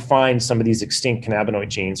try and find some of these extinct cannabinoid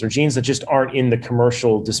genes, or genes that just aren't in the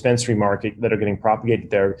commercial dispensary market that are getting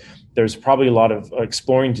propagated there. There's probably a lot of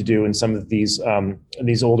exploring to do in some of these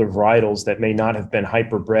older varietals that may not have been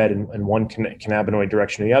hyperbred in one cannabinoid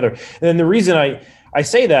direction or the other. And then the reason I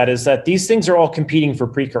say that is that these things are all competing for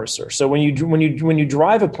precursor. So when you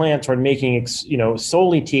drive a plant toward making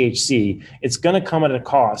solely THC, it's going to come at a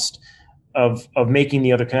cost of making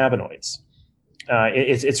the other cannabinoids.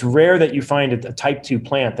 It's rare that you find a type 2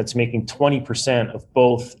 plant that's making 20% of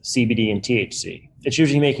both CBD and THC. It's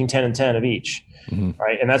usually making 10 and 10 of each,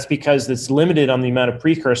 right? And that's because it's limited on the amount of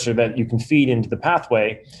precursor that you can feed into the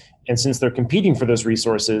pathway. And since they're competing for those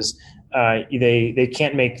resources, they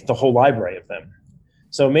can't make the whole library of them.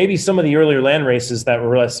 So maybe some of the earlier land races that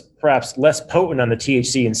were perhaps less potent on the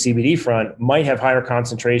THC and CBD front might have higher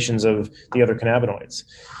concentrations of the other cannabinoids.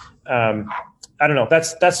 I don't know.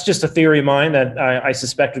 That's just a theory of mine that I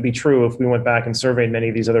suspect would be true if we went back and surveyed many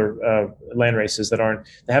of these other land races that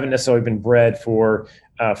haven't necessarily been bred for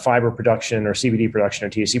fiber production or CBD production or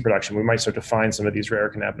THC production. We might start to find some of these rare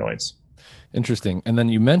cannabinoids. Interesting. And then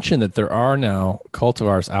you mentioned that there are now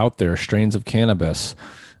cultivars out there, strains of cannabis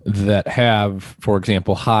that have, for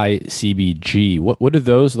example, high CBG. What do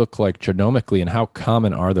those look like genomically, and how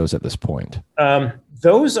common are those at this point?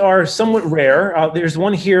 Those are somewhat rare. There's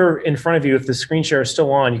one here in front of you. If the screen share is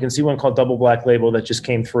still on, you can see one called Double Black Label that just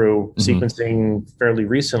came through sequencing fairly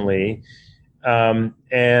recently.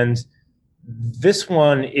 And this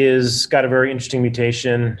one got a very interesting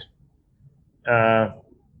mutation. Let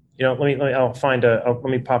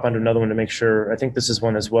me pop onto another one to make sure. I think this is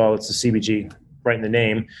one as well. It's the CBG right in the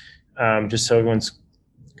name, just so everyone's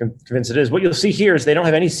convinced it is. What you'll see here is they don't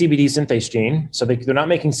have any CBD synthase gene, so they're not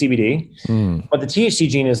making CBD, but the THC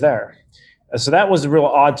gene is there. So that was real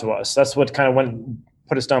odd to us. That's what kind of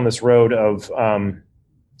put us down this road of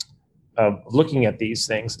looking at these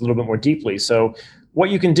things a little bit more deeply. So what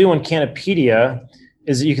you can do on Cannapedia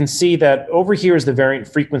is you can see that over here is the variant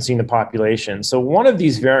frequency in the population. So one of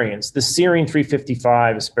these variants, the serine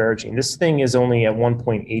 355 asparagine, this thing is only at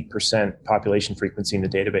 1.8% population frequency in the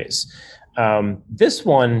database. This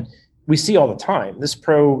one we see all the time. This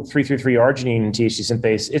Pro 333 arginine and THC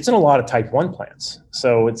synthase, it's in a lot of type 1 plants.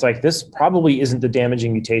 So it's like this probably isn't the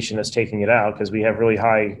damaging mutation that's taking it out, because we have really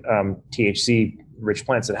high THC rich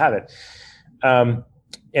plants that have it.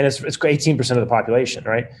 And it's 18% of the population,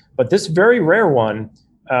 right? But this very rare one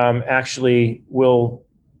actually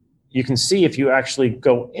you can see if you actually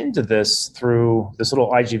go into this through this little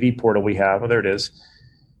IGV portal we have. Oh, there it is.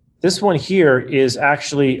 This one here is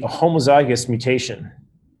actually a homozygous mutation.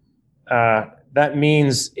 That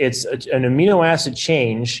means it's an amino acid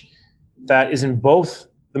change that is in both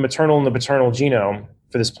the maternal and the paternal genome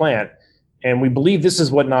for this plant. And we believe this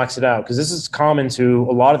is what knocks it out, because this is common to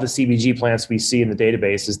a lot of the CBG plants we see in the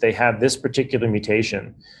database, is they have this particular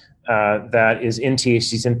mutation that is in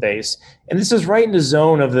THC synthase. And this is right in the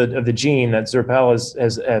zone of the gene that Zerpel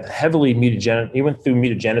has heavily mutagenesis. He went through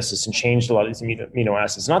mutagenesis and changed a lot of these amino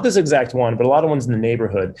acids. Not this exact one, but a lot of ones in the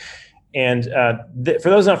neighborhood. And for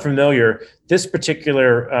those not familiar, this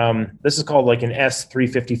particular, this is called like an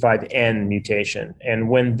S355N mutation. And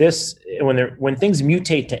when things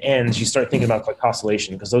mutate to N's, you start thinking about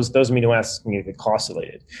glycosylation, because those amino acids can get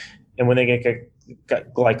glycosylated. And when they get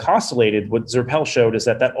glycosylated, what Zerpel showed is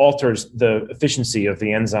that alters the efficiency of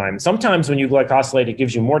the enzyme. Sometimes when you glycosylate, it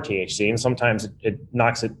gives you more THC, and sometimes it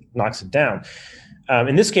knocks it down.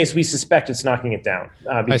 In this case, we suspect it's knocking it down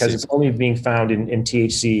because it's only being found in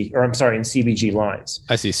THC, or I'm sorry, in CBG lines.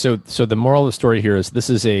 I see. So the moral of the story here is this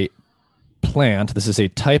is a plant. This is a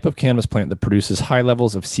type of cannabis plant that produces high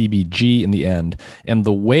levels of CBG in the end. And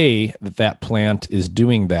the way that plant is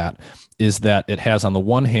doing that is that it has, on the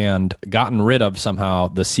one hand, gotten rid of somehow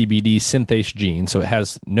the CBD synthase gene. So it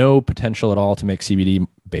has no potential at all to make CBD,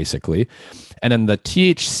 basically. And then the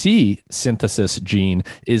THC synthesis gene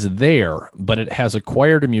is there, but it has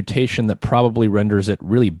acquired a mutation that probably renders it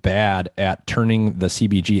really bad at turning the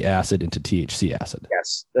CBG acid into THC acid.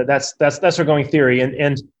 Yes, that's our going theory.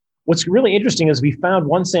 And what's really interesting is we found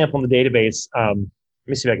one sample in the database. Let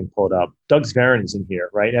me see if I can pull it up. Doug's Varin is in here,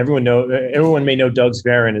 right? Everyone may know Doug's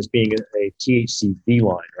Varin as being a THCV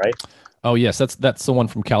line, right? Oh yes, that's the one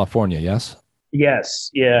from California. Yes.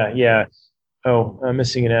 Yes. Yeah. Oh, I'm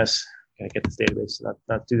missing an S. Gotta get this database,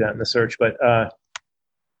 not do that in the search, but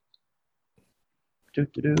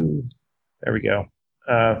there we go.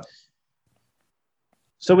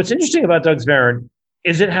 So what's interesting about Doug's Varin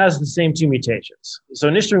is it has the same two mutations. So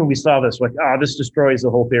initially when we saw this, like, this destroys the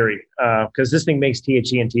whole theory because this thing makes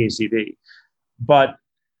THC and THCV. But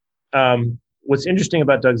what's interesting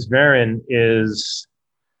about Doug's Varin is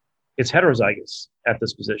it's heterozygous at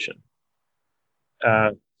this position.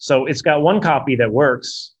 So it's got one copy that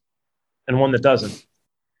works and one that doesn't.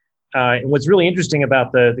 And what's really interesting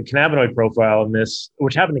about the cannabinoid profile in this,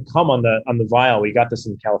 which happened to come on the vial, we got this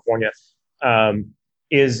in California,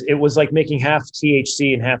 is it was like making half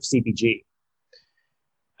THC and half CBG.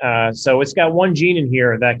 So it's got one gene in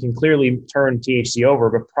here that can clearly turn THC over,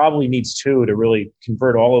 but probably needs two to really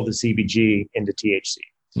convert all of the CBG into THC.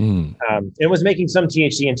 It was making some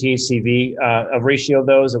THC and THCV. A ratio of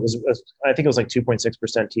those, I think it was like 2.6%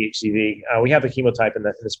 THCV. We have a chemotype in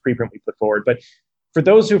this preprint we put forward. But for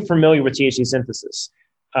those who are familiar with THC synthesis,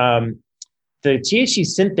 the THC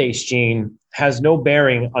synthase gene has no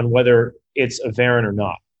bearing on whether it's a varin or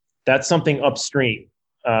not. That's something upstream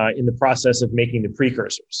in the process of making the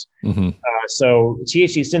precursors. So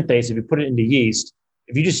THC synthase, if you put it into yeast,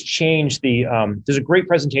 if you just change there's a great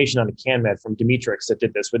presentation on the CanMed from Dimitrix that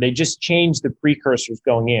did this, where they just changed the precursors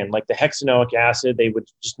going in, like the hexanoic acid, they would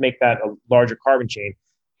just make that a larger carbon chain,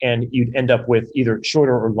 and you'd end up with either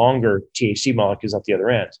shorter or longer THC molecules at the other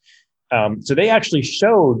end. So they actually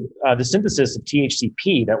showed the synthesis of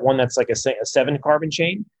THCP, that one that's like a 7 carbon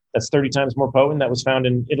chain, that's 30 times more potent, that was found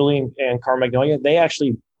in Italy and Carmagnolia. They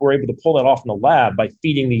actually were able to pull that off in the lab by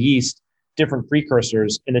feeding the yeast different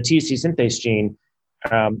precursors in the THC synthase gene.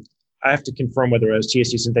 I have to confirm whether it was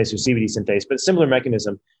THC synthase or CBD synthase, but a similar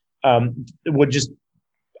mechanism would just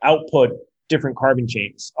output different carbon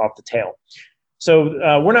chains off the tail.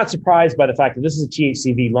 So we're not surprised by the fact that this is a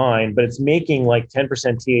THCV line, but it's making like 10%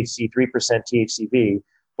 THC, 3% THCV.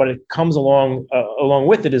 But it comes along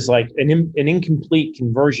with it is like an incomplete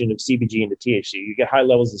conversion of CBG into THC. You get high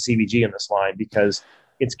levels of CBG in this line because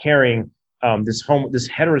it's carrying this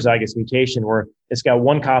heterozygous mutation where it's got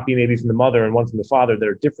one copy maybe from the mother and one from the father that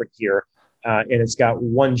are different here. And it's got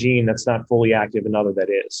one gene that's not fully active, another that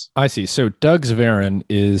is. I see. So Doug's Varin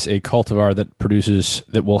is a cultivar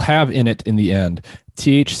that will have in it in the end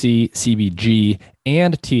THC, CBG,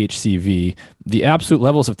 and THCV. The absolute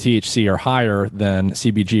levels of THC are higher than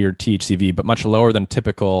CBG or THCV, but much lower than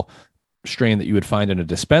typical strain that you would find in a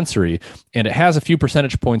dispensary. And it has a few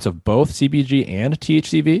percentage points of both CBG and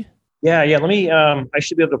THCV. Yeah. Let me. I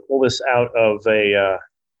should be able to pull this out of the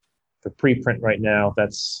preprint right now.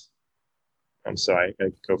 I'm sorry.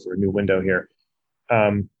 I go for a new window here.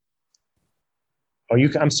 I'm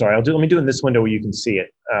sorry. Let me do it in this window where you can see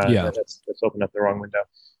it. Let's open up the wrong window.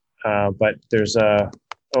 But there's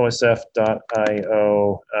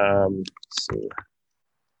osf.io. Let's see.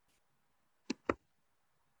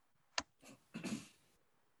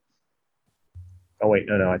 Oh wait,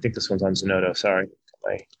 no. I think this one's on Zenodo. Sorry,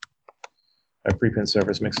 my preprint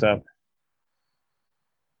server's mixed up.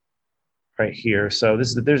 Right here. So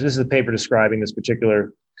this is the paper describing this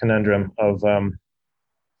particular conundrum of, and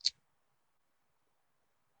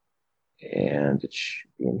it should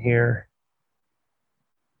be in here.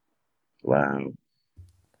 Wow,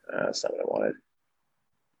 that's not what I wanted.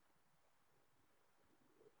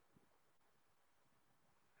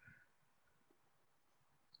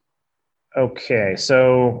 Okay,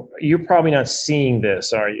 so you're probably not seeing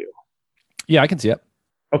this, are you? Yeah, I can see it.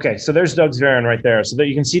 Okay, so there's Doug's Varin right there. So that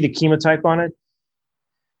you can see the chemotype on it.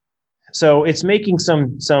 So it's making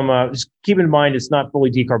some just keep in mind it's not fully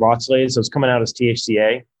decarboxylated, so it's coming out as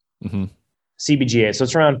THCA, CBGA. So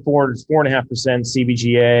it's around 4.5%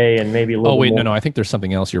 CBGA and maybe a little. Oh wait, more. no, I think there's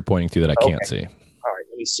something else you're pointing to that I can't see. All right,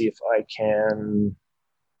 let me see if I can.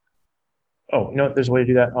 Oh, you know what? There's a way to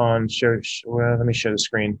do that on share. Well, let me share the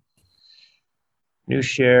screen. New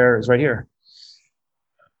share is right here.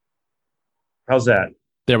 How's that?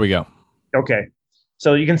 There we go. Okay.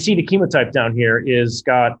 So you can see the chemotype down here is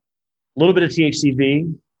got a little bit of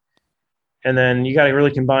THCV, and then you got to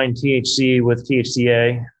really combine THC with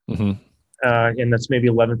THCA, and that's maybe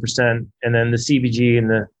 11%. And then the CBG and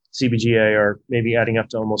the CBGA are maybe adding up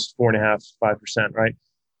to almost 4.5%, 5%, right?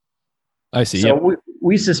 I see. So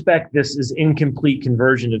we suspect this is incomplete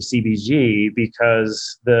conversion of CBG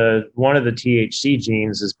because one of the THC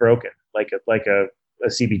genes is broken, like a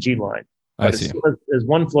CBG line. But I see. There's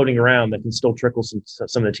one floating around that can still trickle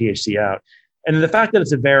some of the THC out. And the fact that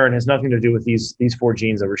it's a variant has nothing to do with these four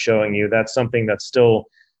genes that we're showing you. That's something that's still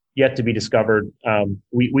yet to be discovered.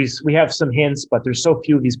 We have some hints, but there's so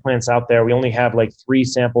few of these plants out there. We only have like 3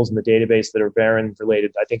 samples in the database that are variant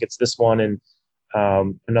related. I think it's this one and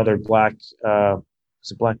another black,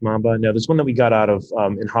 is it black mamba? No, there's one that we got out of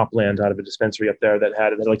in Hopland, out of a dispensary up there that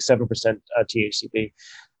had like 7% THCP.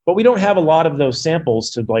 But we don't have a lot of those samples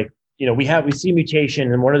to like, we see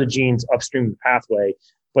mutation in one of the genes upstream of the pathway,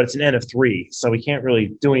 but it's an N of 3. So we can't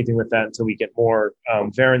really do anything with that until we get more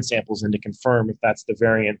variant samples in to confirm if that's the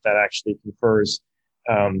variant that actually confers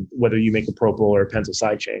whether you make a propyl or a pentyl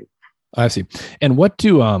side chain. I see. And what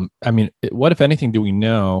what, if anything, do we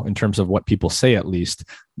know in terms of what people say, at least,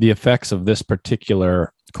 the effects of this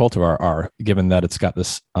particular cultivar are, given that it's got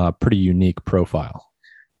this pretty unique profile?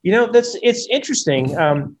 It's interesting.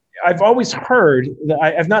 I've always heard that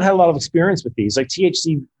I've not had a lot of experience with these. Like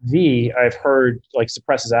THCV, I've heard like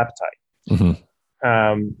suppresses appetite,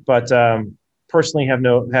 but personally have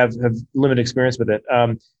limited experience with it.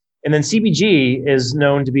 And then CBG is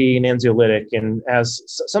known to be an anxiolytic and has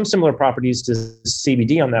some similar properties to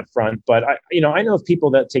CBD on that front. But I know of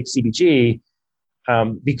people that take CBG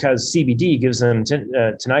because CBD gives them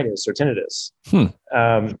tinnitus or tinnitus.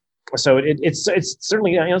 So it's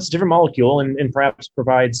certainly, it's a different molecule and perhaps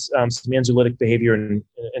provides some anxiolytic behavior in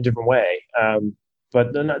a different way.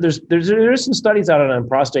 But there's some studies out on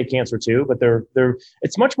prostate cancer too, but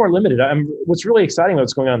it's much more limited. What's really exciting about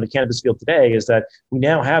what's going on in the cannabis field today is that we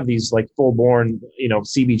now have these like full-born,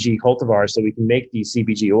 CBG cultivars, so we can make these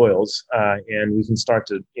CBG oils, and we can start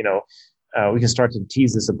to,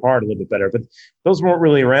 tease this apart a little bit better. But those weren't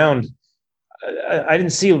really around. I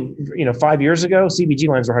didn't see, 5 years ago, CBG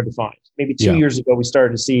lines were hard to find. Maybe 2 years ago, we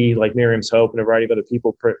started to see like Miriam's Hope and a variety of other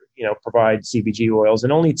people, provide CBG oils.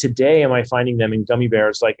 And only today am I finding them in gummy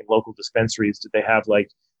bears, like in local dispensaries. Do they have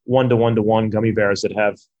like 1-to-1-to-1 gummy bears that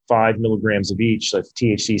have 5 milligrams of each, like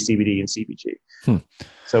THC, CBD, and CBG.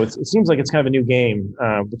 So it seems like it's kind of a new game,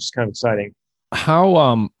 which is kind of exciting.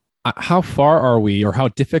 How far are we, or how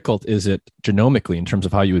difficult is it genomically in terms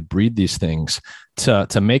of how you would breed these things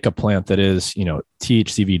to make a plant that is,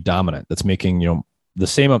 THCV dominant, that's making, the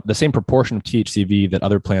same proportion of THCV that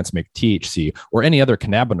other plants make THC, or any other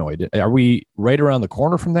cannabinoid? Are we right around the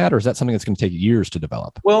corner from that, or is that something that's going to take years to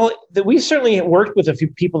develop? Well, we certainly worked with a few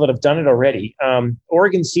people that have done it already.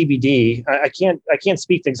 Oregon CBD, I can't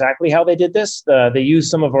speak to exactly how they did this. They used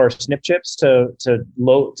some of our SNP chips to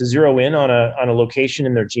zero in on a location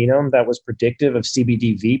in their genome that was predictive of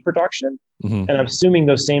CBDV production. And I'm assuming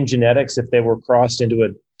those same genetics, if they were crossed into a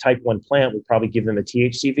type 1 plant, would probably give them a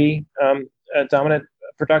THCV dominant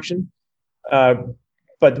production.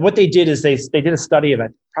 But what they did is they did a study of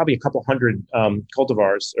probably a couple hundred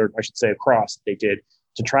cultivars, or I should say across, they did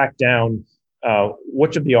to track down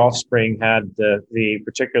which of the offspring had the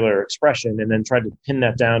particular expression, and then tried to pin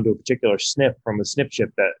that down to a particular SNP from a SNP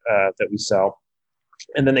chip that we sell.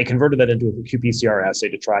 And then they converted that into a qPCR assay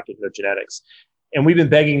to track it in their genetics. And we've been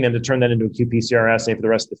begging them to turn that into a qPCR assay for the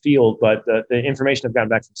rest of the field. But the information I've gotten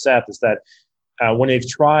back from Seth is that when they've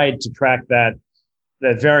tried to track that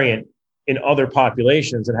variant in other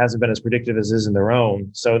populations, it hasn't been as predictive as is in their own.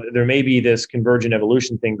 So there may be this convergent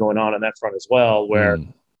evolution thing going on that front as well, where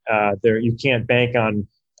you can't bank on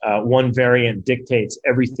one variant dictates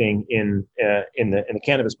everything in the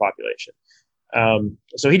cannabis population.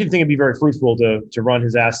 So he didn't think it'd be very fruitful to run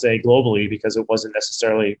his assay globally because it wasn't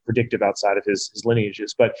necessarily predictive outside of his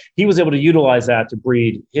lineages. But he was able to utilize that to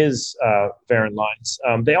breed his variant lines.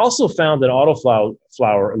 They also found an autoflower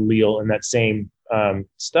allele in that same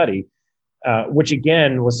study, which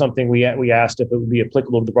again was something we asked if it would be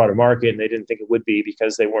applicable to the broader market, and they didn't think it would be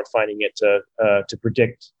because they weren't finding it to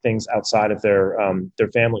predict things outside of their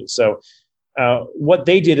families. So what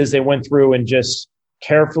they did is they went through and just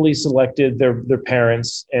carefully selected their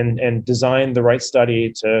parents and designed the right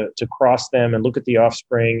study to cross them and look at the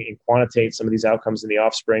offspring and quantitate some of these outcomes in the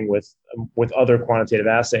offspring with other quantitative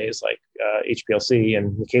assays like HPLC.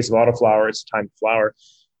 And in the case of autoflower, it's time to flower.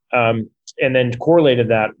 and then correlated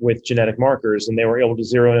that with genetic markers, and they were able to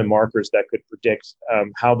zero in markers that could predict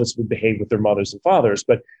how this would behave with their mothers and fathers.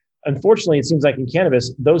 But unfortunately, it seems like in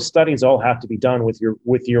cannabis, those studies all have to be done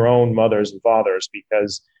with your own mothers and fathers,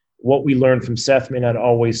 because what we learned from Seth may not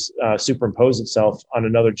always superimpose itself on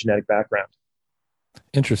another genetic background.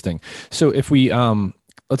 Interesting. So if we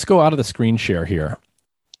let's go out of the screen share here.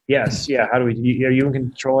 Yes. Yeah. How do we? Are you in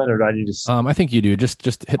control it, or do I need to? I think you do. Just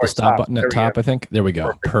hit the stop button at top. I think there we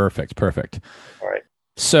go. Perfect. All right.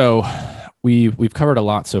 So we've covered a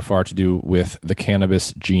lot so far to do with the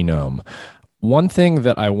cannabis genome. One thing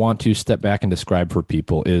that I want to step back and describe for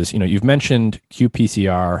people is, you've mentioned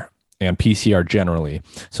qPCR and PCR generally.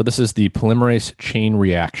 So this is the polymerase chain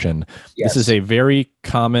reaction. Yes. This is a very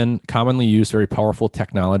commonly used, very powerful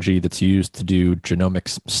technology that's used to do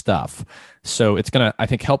genomics stuff. So it's going to, I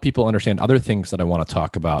think, help people understand other things that I want to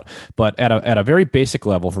talk about. But at a very basic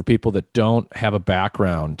level, for people that don't have a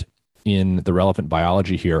background in the relevant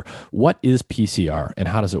biology here, what is PCR and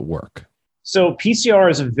how does it work? So PCR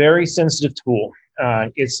is a very sensitive tool.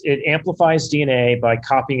 It amplifies DNA by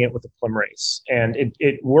copying it with a polymerase, and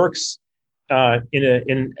it works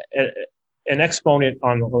in an exponent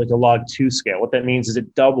on like a log 2 scale. What that means is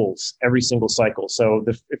it doubles every single cycle. So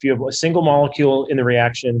if you have a single molecule in the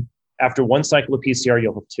reaction, after one cycle of PCR,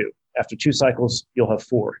 you'll have 2. After 2 cycles, you'll have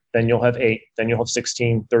 4. Then you'll have 8. Then you'll have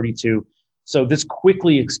 16, 32. So this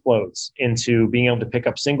quickly explodes into being able to pick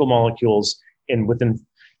up single molecules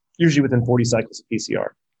usually within 40 cycles of PCR.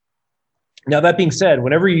 Now, that being said,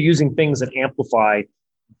 whenever you're using things that amplify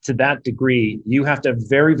to that degree, you have to have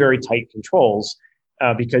very, very tight controls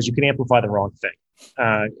because you can amplify the wrong thing.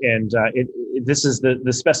 This is the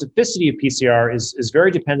specificity of PCR is very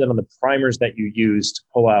dependent on the primers that you use to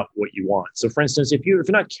pull out what you want. So, for instance, if you're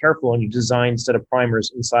not careful and you design a set of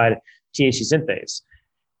primers inside THC synthase,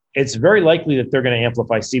 it's very likely that they're going to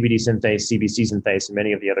amplify CBD synthase, CBC synthase, and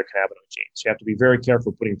many of the other cannabinoid genes. You have to be very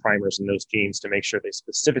careful putting primers in those genes to make sure they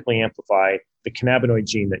specifically amplify the cannabinoid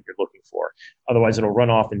gene that you're looking for. Otherwise, it'll run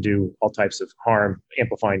off and do all types of harm,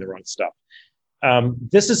 amplifying the wrong stuff.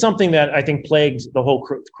 This is something that I think plagued the whole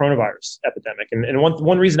coronavirus epidemic. And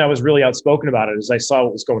one reason I was really outspoken about it is I saw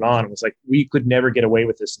what was going on. It was like, we could never get away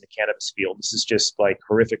with this in the cannabis field. This is just like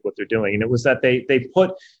horrific what they're doing. And it was that they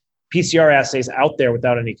put PCR assays out there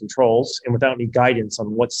without any controls and without any guidance on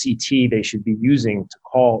what CT they should be using to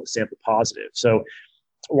call a sample positive. So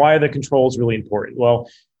why are the controls really important? Well,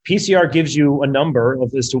 PCR gives you a number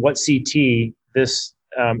as to what CT this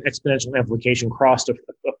exponential amplification crossed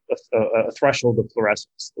a threshold of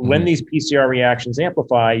fluorescence. Mm-hmm. When these PCR reactions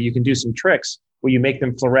amplify, you can do some tricks where you make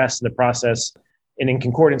them fluoresce in the process and in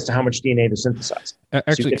concordance to how much DNA they're synthesizing.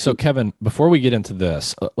 Actually, so Kevin, before we get into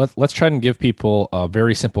this, let's try and give people a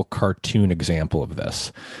very simple cartoon example of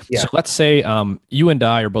this. Yeah. So let's say you and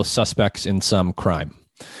I are both suspects in some crime,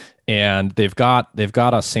 and they've got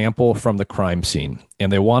a sample from the crime scene,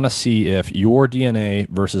 and they want to see if your DNA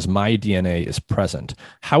versus my DNA is present.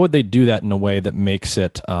 How would they do that in a way that makes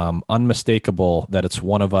it unmistakable that it's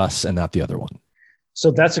one of us and not the other one?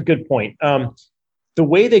 So that's a good point. The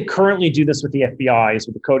way they currently do this with the FBI is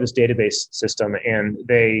with the CODIS database system, and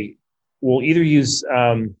they will either use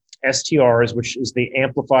STRs, which is they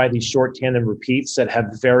amplify these short tandem repeats that have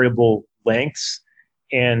variable lengths,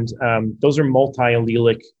 and those are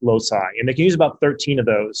multi-allelic loci, and they can use about 13 of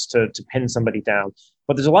those to pin somebody down.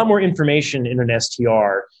 But there's a lot more information in an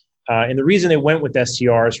STR. And the reason they went with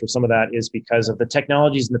STRs for some of that is because of the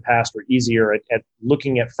technologies in the past were easier at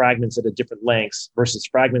looking at fragments at a different lengths versus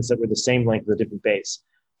fragments that were the same length with a different base.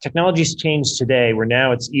 Technology's changed today where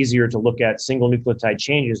now it's easier to look at single nucleotide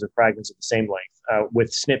changes of fragments at the same length with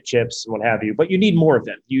SNP chips and what have you, but you need more of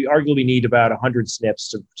them. You arguably need about 100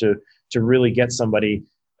 SNPs to really get somebody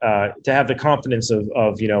to have the confidence of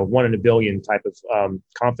 1 in a billion type of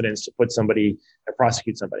confidence to put somebody or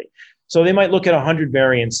prosecute somebody. So they might look at 100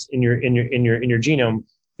 variants in your genome.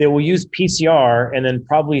 They will use PCR and then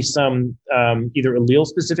probably some either allele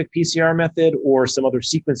specific PCR method or some other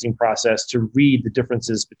sequencing process to read the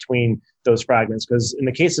differences between those fragments. Because in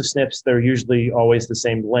the case of SNPs, they're usually always the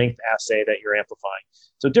same length assay that you're amplifying.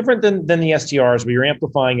 So different than the STRs where you're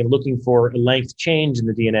amplifying and looking for a length change in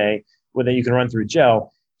the DNA where then you can run through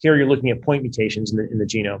gel. Here you're looking at point mutations in the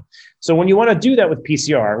genome. So when you want to do that with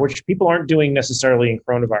PCR, which people aren't doing necessarily in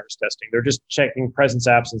coronavirus testing, they're just checking presence,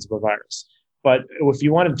 absence of a virus. But if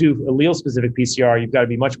you want to do allele-specific PCR, you've got to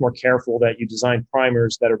be much more careful that you design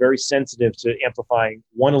primers that are very sensitive to amplifying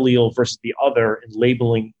one allele versus the other and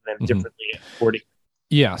labeling them differently accordingly.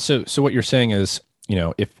 Yeah. So what you're saying is,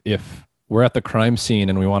 if we're at the crime scene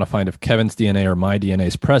and we want to find if Kevin's DNA or my DNA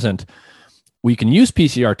is present, we can use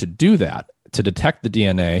PCR to do that, to detect the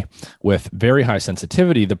DNA with very high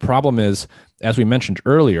sensitivity. The problem is, as we mentioned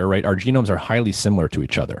earlier, right, our genomes are highly similar to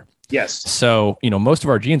each other. Yes. So, most of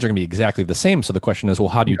our genes are going to be exactly the same. So the question is, well,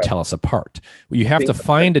 how do you tell us apart? Well, you have to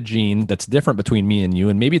find a gene that's different between me and you,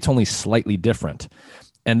 and maybe it's only slightly different.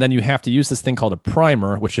 And then you have to use this thing called a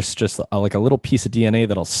primer, which is just like a little piece of DNA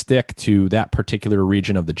that'll stick to that particular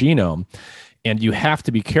region of the genome. And you have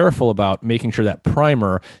to be careful about making sure that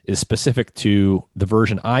primer is specific to the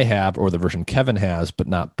version I have or the version Kevin has, but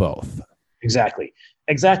not both. Exactly.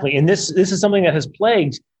 And this is something that has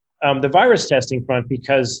plagued the virus testing front,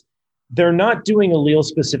 because they're not doing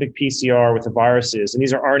allele-specific PCR with the viruses, and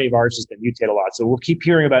these are RNA viruses that mutate a lot. So we'll keep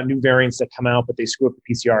hearing about new variants that come out, but they screw up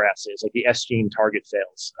the PCR assays, like the S gene target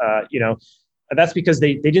fails. That's because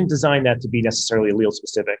they didn't design that to be necessarily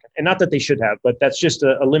allele-specific, and not that they should have, but that's just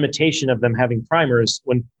a limitation of them having primers.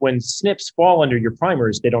 When SNPs fall under your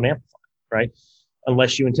primers, they don't amplify, right?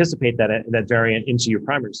 Unless you anticipate that variant into your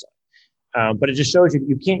primer set. But it just shows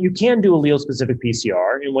you can do allele-specific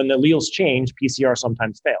PCR, and when the alleles change, PCR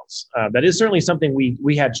sometimes fails. That is certainly something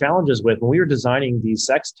we had challenges with when we were designing these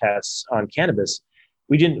sex tests on cannabis.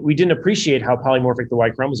 We didn't appreciate how polymorphic the Y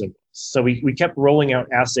chromosome was. So we kept rolling out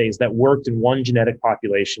assays that worked in one genetic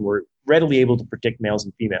population, were readily able to predict males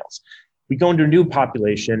and females. We go into a new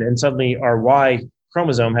population, and suddenly our Y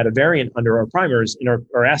chromosome had a variant under our primers, and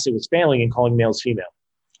our assay was failing and calling males female,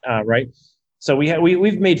 right? So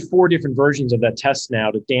we've made 4 different versions of that test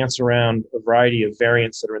now to dance around a variety of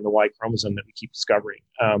variants that are in the Y chromosome that we keep discovering.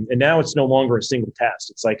 And now it's no longer a single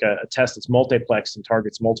test. It's like a test that's multiplexed and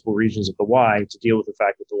targets multiple regions of the Y to deal with the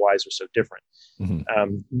fact that the Ys are so different.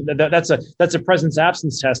 Mm-hmm. That's a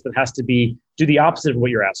presence-absence test that has to do the opposite of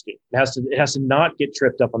what you're asking. It has to not get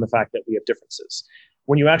tripped up on the fact that we have differences.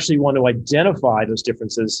 When you actually want to identify those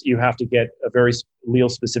differences, you have to get a very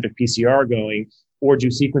allele-specific PCR going, or do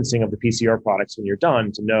sequencing of the PCR products when you're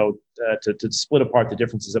done to know to split apart the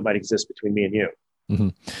differences that might exist between me and you. Mm-hmm.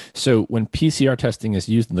 So when PCR testing is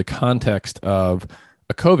used in the context of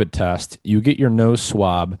a COVID test, you get your nose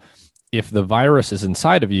swab. If the virus is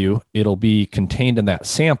inside of you, it'll be contained in that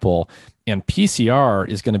sample. And PCR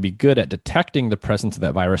is going to be good at detecting the presence of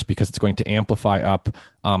that virus because it's going to amplify up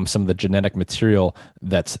some of the genetic material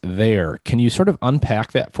that's there. Can you sort of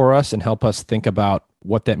unpack that for us and help us think about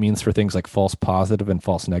what that means for things like false positive and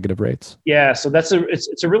false negative rates? Yeah, so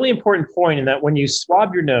it's a really important point in that when you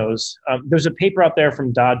swab your nose, there's a paper out there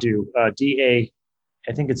from Dadou, I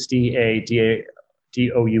think it's Dadouh,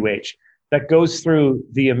 that goes through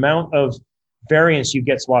the amount of variance you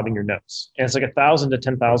get swabbing your nose. And it's like 1,000 to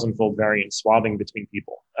 10,000 fold variance swabbing between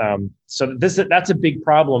people. So that's a big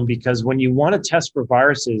problem, because when you want to test for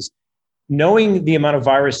viruses, knowing the amount of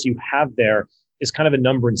virus you have there is kind of a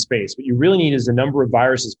number in space. What you really need is the number of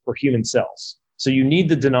viruses per human cells. So you need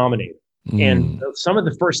the denominator. And some of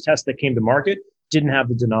the first tests that came to market didn't have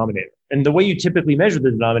the denominator. And the way you typically measure the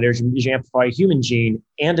denominator is you amplify a human gene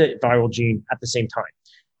and a viral gene at the same time.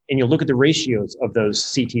 And you'll look at the ratios of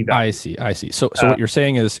those CT values. I see. So what you're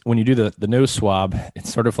saying is when you do the nose swab,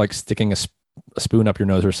 it's sort of like sticking a spoon up your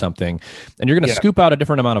nose or something, and you're going to scoop out a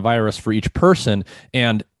different amount of virus for each person.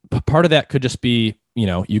 And part of that could just be,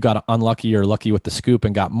 you got unlucky or lucky with the scoop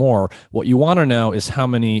and got more. What you want to know is how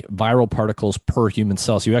many viral particles per human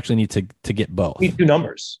cell. So you actually need to get both. You need 2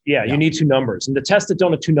 numbers. Yeah, you need 2 numbers. And the tests that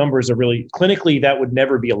don't have 2 numbers are really, clinically, that would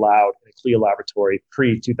never be allowed in a CLIA laboratory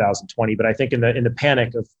pre-2020. But I think in the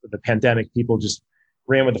panic of the pandemic, people just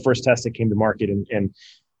ran with the first test that came to market.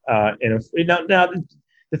 Now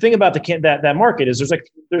the thing about that market is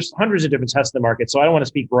there's hundreds of different tests in the market. So I don't want to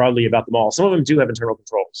speak broadly about them all. Some of them do have internal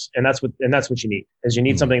controls, and that's what you need. Is you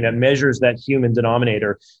need something that measures that human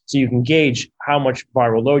denominator, so you can gauge how much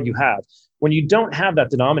viral load you have. When you don't have that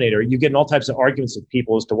denominator, you get in all types of arguments with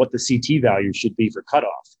people as to what the CT value should be for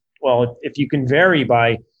cutoff. Well, if you can vary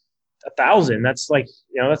by 1,000, that's like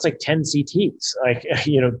 10 CTs. Like,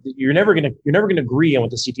 you're never gonna agree on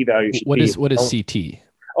what the CT value should be. What is CT?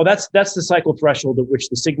 Oh, that's the cycle threshold at which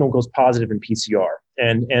the signal goes positive in PCR.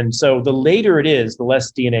 And so the later it is, the less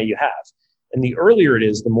DNA you have. And the earlier it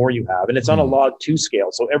is, the more you have. And it's on a log 2 scale.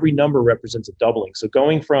 So every number represents a doubling. So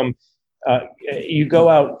going from, you go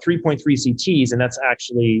out 3.3 CTs, and that's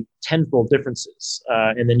actually 10-fold differences.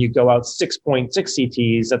 And then you go out 6.6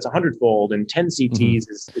 CTs, that's 100-fold. And 10 CTs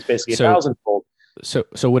is basically 1,000-fold.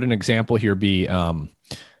 So would an example here be,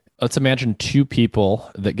 let's imagine 2 people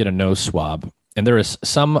that get a nose swab, and there is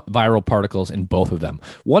some viral particles in both of them.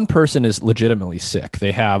 One person is legitimately sick.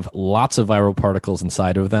 They have lots of viral particles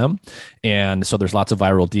inside of them. And so there's lots of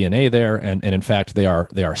viral DNA there. And in fact, they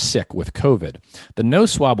are sick with COVID. The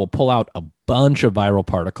nose swab will pull out a bunch of viral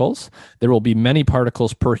particles. There will be many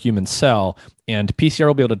particles per human cell, and PCR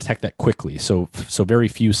will be able to detect that quickly. So very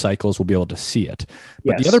few cycles will be able to see it.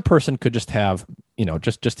 But Yes. the other person could just have,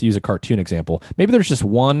 just to use a cartoon example, maybe there's just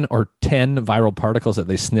 1 or 10 viral particles that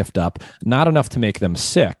they sniffed up, not enough to make them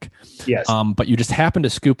sick. Yes. But you just happen to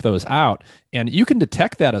scoop those out, and you can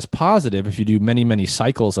detect that as positive if you do many, many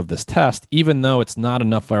cycles of this test, even though it's not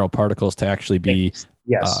enough viral particles to actually be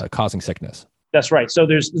causing sickness. That's right. So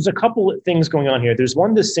there's a couple of things going on here. There's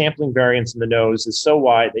one, the sampling variance in the nose is so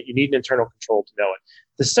wide that you need an internal control to know it.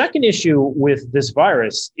 The second issue with this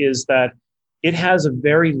virus is that it has a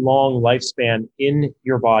very long lifespan in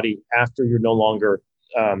your body after you're no longer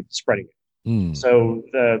spreading it. So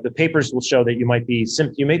the papers will show that you might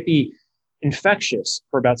be infectious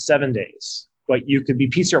for about 7 days, but you could be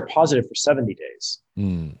PCR positive for 70 days.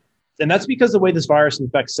 And that's because the way this virus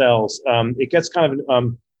infects cells, it gets kind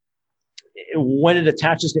of when it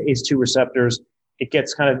attaches to ACE2 receptors, it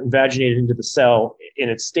gets kind of invaginated into the cell, and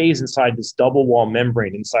it stays inside this double wall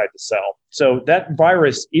membrane inside the cell. So that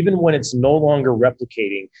virus, even when it's no longer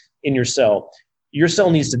replicating in your cell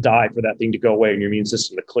needs to die for that thing to go away and your immune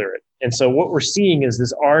system to clear it. And so what we're seeing is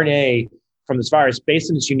this RNA from this virus, based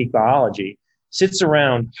on its unique biology, sits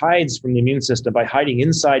around, hides from the immune system by hiding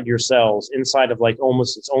inside your cells, inside of like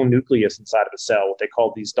almost its own nucleus inside of a cell, what they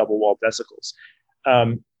call these double wall vesicles.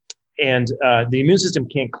 And the immune system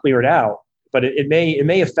can't clear it out, but it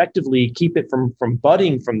may effectively keep it from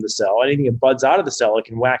budding from the cell. Anything that buds out of the cell, it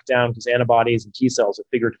can whack down because antibodies and T cells have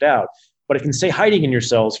figured it out. But it can stay hiding in your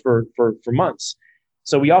cells for months.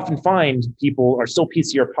 So we often find people are still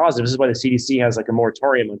PCR positive. This is why the CDC has like a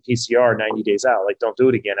moratorium on PCR 90 days out. Like, don't do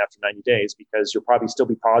it again after 90 days because you'll probably still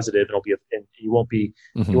be positive and you won't be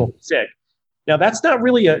sick. Now, that's not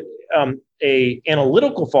really a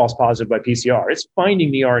analytical false positive by PCR. It's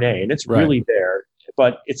finding the RNA and it's really there,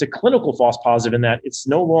 but it's a clinical false positive in that it's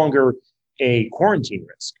no longer a quarantine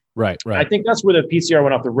risk. Right. I think that's where the PCR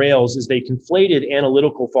went off the rails, is they conflated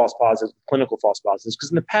analytical false positives with clinical false positives.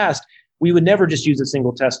 Because in the past, we would never just use a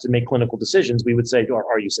single test to make clinical decisions. We would say,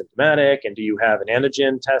 are you symptomatic? And do you have an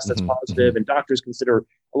antigen test that's positive? And doctors consider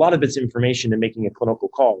a lot of its information in making a clinical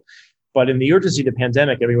call. But in the urgency of the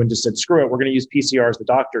pandemic, everyone just said, screw it, we're going to use PCR as the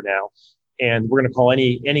doctor now. And we're going to call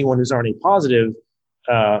anyone who's RNA positive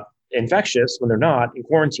infectious when they're not, and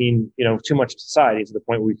quarantine, too much society to the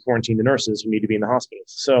point where we quarantine the nurses who need to be in the hospitals.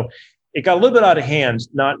 So it got a little bit out of hand,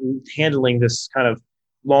 not handling this kind of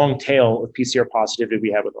long tail of PCR positivity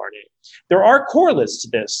we have with RNA. There are correlates to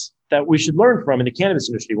this that we should learn from in the cannabis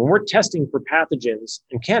industry. When we're testing for pathogens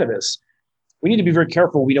in cannabis, we need to be very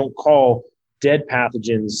careful we don't call dead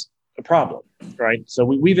pathogens a problem, right? So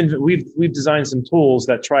we've designed some tools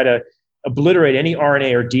that try to obliterate any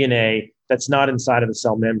RNA or DNA that's not inside of the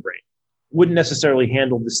cell membrane. Wouldn't necessarily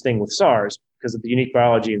handle this thing with SARS because of the unique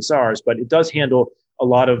biology in SARS, but it does handle a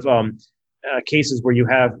lot of cases where you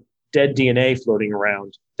have dead DNA floating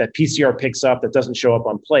around that PCR picks up that doesn't show up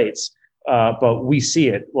on plates, but we see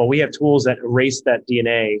it. Well, we have tools that erase that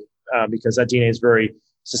DNA because that DNA is very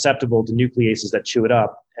susceptible to nucleases that chew it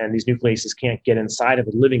up, and these nucleases can't get inside of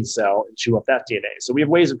a living cell and chew up that DNA. So we have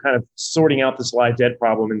ways of kind of sorting out this live dead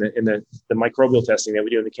problem in the microbial testing that we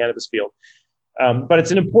do in the cannabis field. But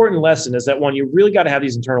it's an important lesson, is that one, you really got to have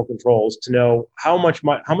these internal controls to know how much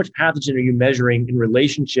pathogen are you measuring in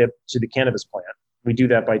relationship to the cannabis plant. We do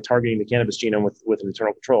that by targeting the cannabis genome with an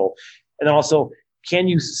internal control. And then also, can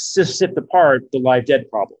you sift apart the live dead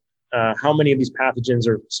problem? How many of these pathogens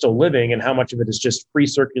are still living, and how much of it is just free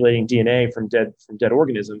circulating DNA from dead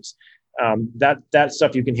organisms? That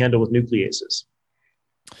stuff you can handle with nucleases.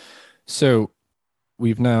 So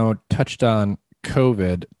we've now touched on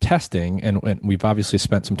COVID testing, and we've obviously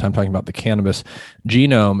spent some time talking about the cannabis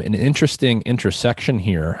genome. An interesting intersection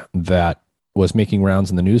here that was making rounds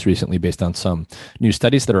in the news recently based on some new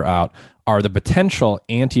studies that are out are the potential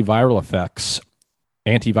antiviral effects,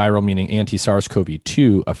 antiviral meaning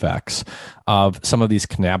anti-SARS-CoV-2 effects of some of these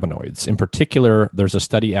cannabinoids. In particular, there's a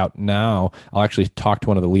study out now, I'll actually talk to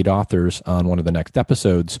one of the lead authors on one of the next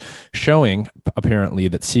episodes, showing apparently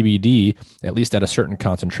that CBD, at least at a certain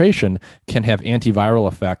concentration, can have antiviral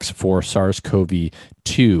effects for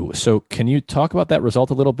SARS-CoV-2. So can you talk about that result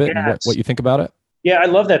a little bit and what you think about it? Yeah, I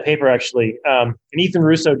love that paper, actually. And Ethan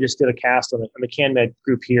Russo just did a cast on the CanMed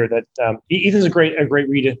group here. That Ethan's a great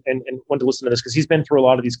read and want to listen to this because he's been through a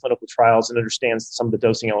lot of these clinical trials and understands some of the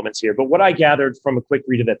dosing elements here. But what I gathered from a quick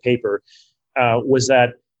read of that paper was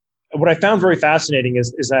that what I found very fascinating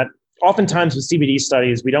is that oftentimes with CBD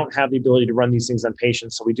studies, we don't have the ability to run these things on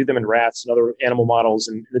patients. So we do them in rats and other animal models,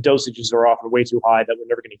 and the dosages are often way too high that we're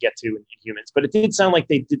never going to get to in humans. But it did sound like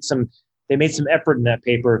they made some effort in that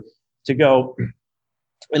paper to go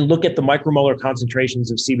and look at the micromolar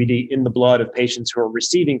concentrations of CBD in the blood of patients who are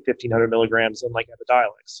receiving 1,500 milligrams on like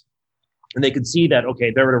Epidiolex. And they could see that,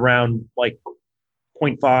 okay, they're at around like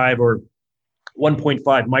 0.5 or 1.5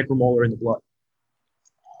 micromolar in the blood.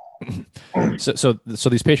 So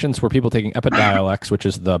these patients were people taking Epidiolex, which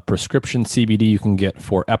is the prescription CBD you can get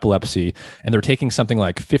for epilepsy, and they're taking something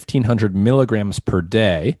like 1,500 milligrams per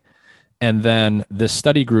day. And then this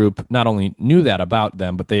study group not only knew that about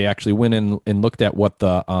them, but they actually went in and looked at what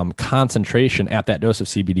the concentration at that dose of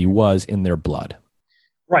CBD was in their blood.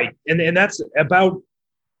 Right. And that's about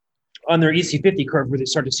on their EC50 curve where they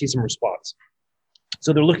start to see some response.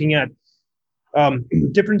 So they're looking at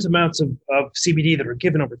different amounts of CBD that are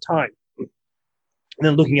given over time. And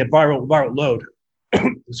then looking at viral load.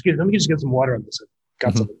 Excuse me, let me just get some water on this. I've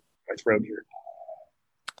got something in my throat here.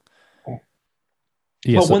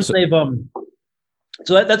 Yeah, but once they've,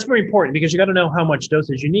 so that's very important because you got to know how much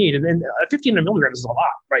dosage you need. And then 1,500 milligrams is a lot,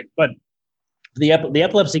 right? But the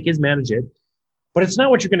epilepsy kids manage it, but it's not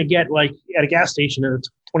what you're going to get like at a gas station in a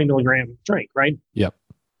 20 milligram drink, right? Yep.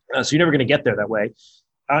 So you're never going to get there that way.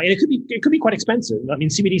 And it could be quite expensive. I mean,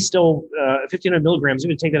 CBD is still 1,500 milligrams. You're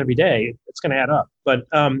going to take that every day. It's going to add up, but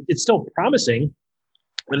it's still promising,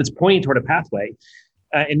 and it's pointing toward a pathway.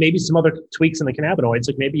 And maybe some other tweaks in the cannabinoids,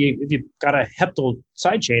 like maybe if you've got a heptyl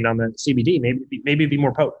side chain on the CBD, maybe it'd be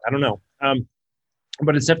more potent. I don't know,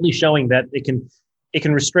 but it's definitely showing that it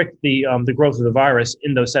can restrict the growth of the virus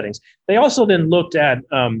in those settings. They also then looked at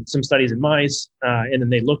some studies in mice, and then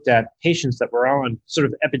they looked at patients that were on sort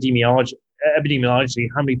of epidemiologically,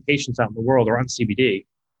 how many patients out in the world are on CBD,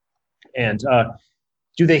 and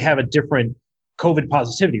do they have a different COVID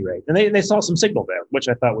positivity rate? And they saw some signal there, which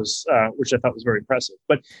I thought was very impressive.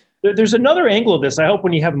 But there's another angle of this. I hope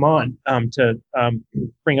when you have him on to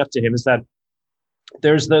bring up to him is that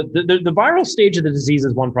there's the viral stage of the disease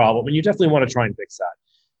is one problem, and you definitely want to try and fix that.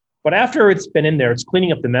 But after it's been in there, it's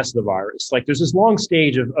cleaning up the mess of the virus. Like there's this long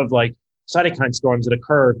stage of like cytokine storms that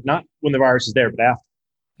occur not when the virus is there, but after.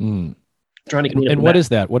 Trying to clean up. And what is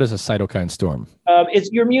that? What is a cytokine storm?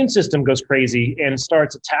 It's your immune system goes crazy and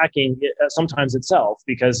starts attacking sometimes itself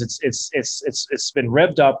because it's been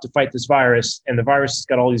revved up to fight this virus, and the virus has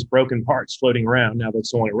got all these broken parts floating around now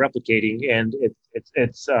that's no longer replicating, and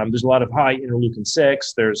it's there's a lot of high interleukin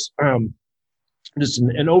 6. There's just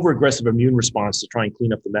an over-aggressive immune response to try and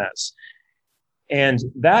clean up the mess, and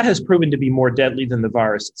that has proven to be more deadly than the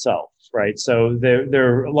virus itself. Right. So there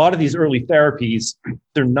are a lot of these early therapies.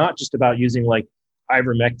 They're not just about using like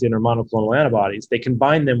ivermectin or monoclonal antibodies. They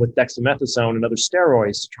combine them with dexamethasone and other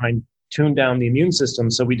steroids to try and tune down the immune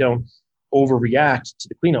system so we don't overreact to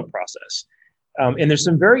the cleanup process. And there's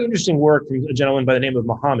some very interesting work from a gentleman by the name of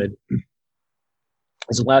Muhammad,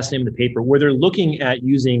 is the last name of the paper, where they're looking at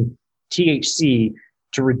using THC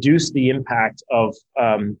to reduce the impact of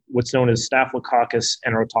what's known as Staphylococcus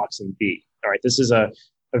enterotoxin B. All right, this is a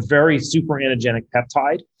very super antigenic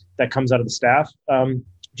peptide that comes out of the staph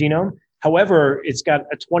genome. However, it's got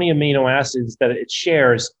 20 amino acids that it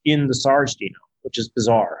shares in the SARS genome, which is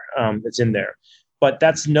bizarre. It's in there. But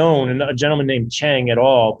that's known, and a gentleman named Chang et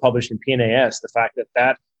al. Published in PNAS, the fact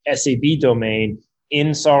that SAB domain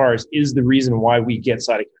in SARS is the reason why we get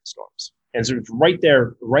cytokine storms. And so it's right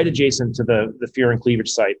there, right adjacent to the furin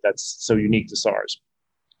cleavage site that's so unique to SARS.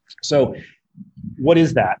 So what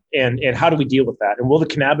is that? And how do we deal with that? And will the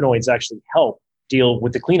cannabinoids actually help deal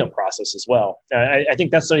with the cleanup process as well? I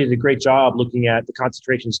think that study did a great job looking at the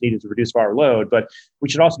concentrations needed to reduce viral load, but we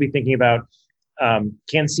should also be thinking about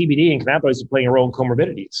can CBD and cannabinoids be playing a role in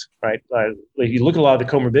comorbidities, right? If you look at a lot of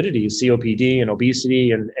the comorbidities, COPD and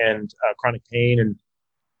obesity and chronic pain, and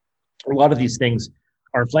a lot of these things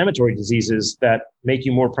are inflammatory diseases that make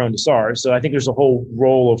you more prone to SARS. So I think there's a whole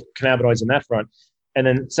role of cannabinoids on that front. And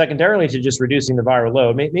then secondarily to just reducing the viral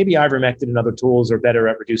load, maybe ivermectin and other tools are better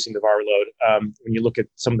at reducing the viral load. When you look at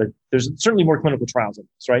there's certainly more clinical trials on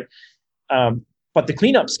this, right? But the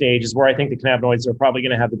cleanup stage is where I think the cannabinoids are probably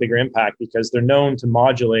going to have the bigger impact because they're known to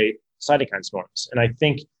modulate cytokine storms. And I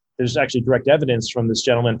think there's actually direct evidence from this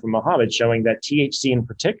gentleman from Muhammad showing that THC in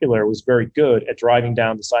particular was very good at driving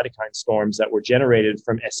down the cytokine storms that were generated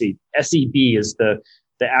from SEB. SEB is the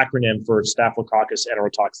acronym for Staphylococcus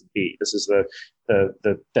enterotoxin B. This is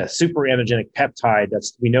the super antigenic peptide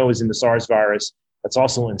that's we know is in the SARS virus that's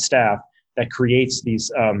also in staph that creates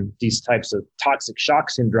these types of toxic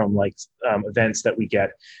shock syndrome like events that we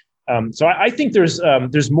get. So I think there's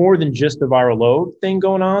more than just the viral load thing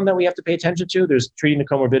going on that we have to pay attention to. There's treating the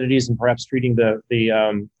comorbidities and perhaps treating the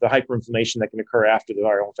hyperinflammation that can occur after the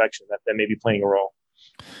viral infection that may be playing a role.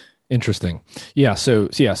 Interesting. So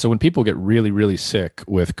when people get really, really sick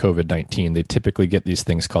with COVID-19, they typically get these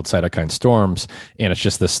things called cytokine storms, and it's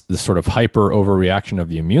just this sort of hyper overreaction of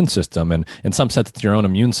the immune system. And in some sense, it's your own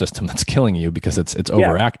immune system that's killing you because it's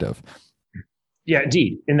overactive. Yeah,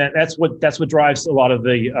 indeed, and that's what drives a lot of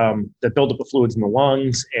the buildup of fluids in the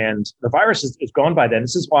lungs, and the virus is gone by then.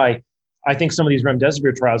 This is why I think some of these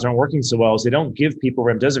remdesivir trials aren't working so well, is they don't give people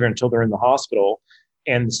remdesivir until they're in the hospital.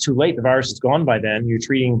 And it's too late. The virus is gone by then. You're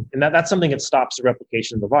treating, and that's something that stops the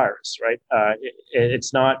replication of the virus, right?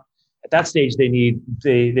 It's not at that stage. They need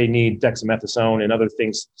dexamethasone and other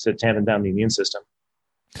things to tamp down the immune system.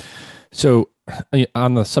 So,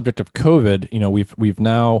 on the subject of COVID,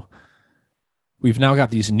 we've now got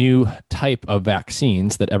these new type of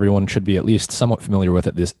vaccines that everyone should be at least somewhat familiar with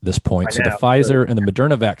at this point. So the Pfizer and the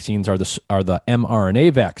Moderna vaccines are the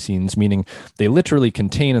mRNA vaccines, meaning they literally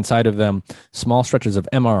contain inside of them small stretches of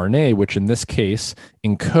mRNA, which in this case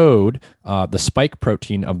encode the spike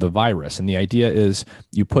protein of the virus. And the idea is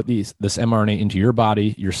you put this mRNA into your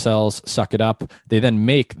body, your cells suck it up. They then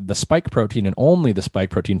make the spike protein and only the spike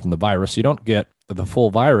protein from the virus. So you don't get the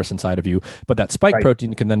full virus inside of you, but that spike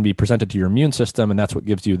protein can then be presented to your immune system, and that's what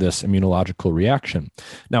gives you this immunological reaction.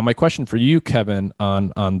 Now, my question for you, Kevin, on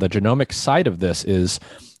the genomic side of this is,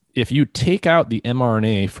 if you take out the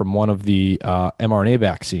mRNA from one of the mRNA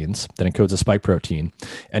vaccines that encodes a spike protein,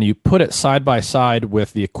 and you put it side by side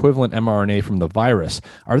with the equivalent mRNA from the virus,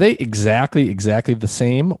 are they exactly the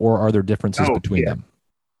same, or are there differences between them?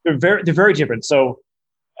 They're very different. So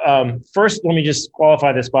first, let me just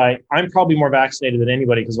qualify this by, I'm probably more vaccinated than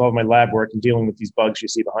anybody because of all of my lab work and dealing with these bugs you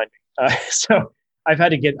see behind me. So I'm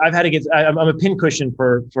a pincushion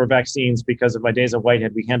for vaccines because of my days at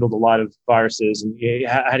Whitehead. We handled a lot of viruses and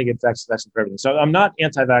I had to get vaccine for everything. So I'm not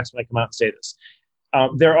anti-vax when I come out and say this.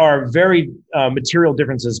 There are very material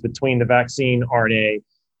differences between the vaccine RNA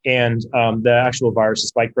and the actual virus, the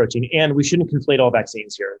spike protein. And we shouldn't conflate all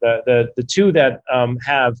vaccines here. The two that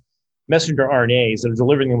have messenger RNAs that are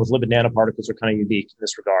delivering them with lipid nanoparticles are kind of unique in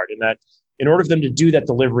this regard, in that in order for them to do that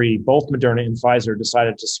delivery, both Moderna and Pfizer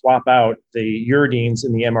decided to swap out the uridines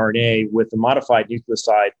in the mRNA with the modified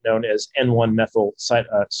nucleoside known as N1-methyl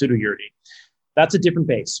pseudouridine. That's a different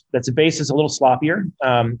base. That's a base that's a little sloppier.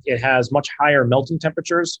 It has much higher melting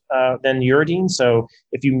temperatures than uridine. So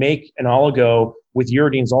if you make an oligo with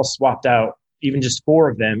uridines all swapped out, even just 4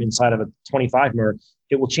 of them inside of a 25 mer,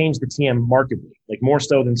 it will change the TM markedly, like more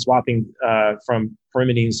so than swapping from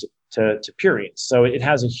pyrimidines to purines. So it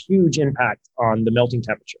has a huge impact on the melting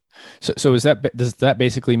temperature. So does that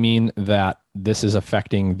basically mean that this is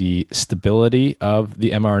affecting the stability of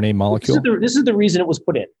the mRNA molecule? This is the reason it was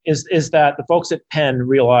put in, is that the folks at Penn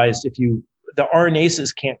realized the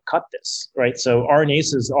RNases can't cut this, right? So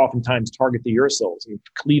RNases oftentimes target the uracils and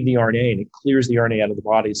cleave the RNA, and it clears the RNA out of the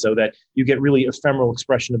body so that you get really ephemeral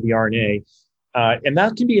expression of the RNA. And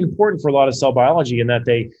that can be important for a lot of cell biology in that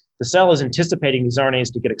the cell is anticipating these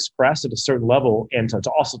RNAs to get expressed at a certain level and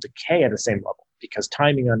to also decay at the same level, because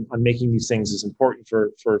timing on making these things is important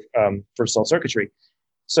for cell circuitry.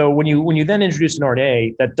 So when you then introduce an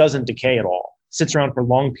RNA that doesn't decay at all, sits around for a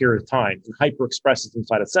long period of time and hyper expresses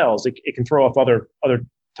inside of cells, it can throw off other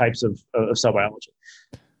types of cell biology.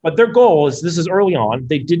 But their goal this is early on.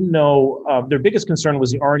 They didn't know, their biggest concern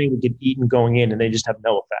was the RNA would get eaten going in and they just have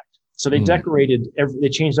no effect. So they they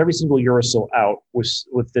changed every single uracil out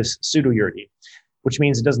with this pseudouridine, which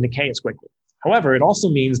means it doesn't decay as quickly. However, it also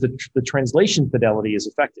means that the translation fidelity is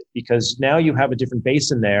affected because now you have a different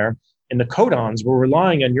base in there, and the codons were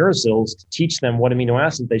relying on uracils to teach them what amino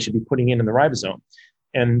acid they should be putting in the ribosome.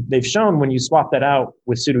 And they've shown when you swap that out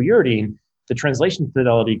with pseudouridine, the translation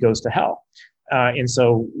fidelity goes to hell. And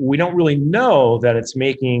so we don't really know that it's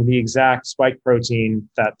making the exact spike protein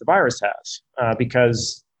that the virus has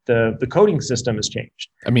because the coding system has changed.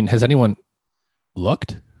 I mean, has anyone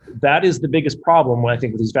looked? That is the biggest problem when I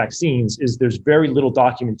think with these vaccines is there's very little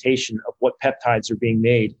documentation of what peptides are being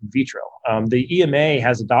made in vitro. The EMA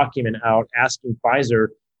has a document out asking Pfizer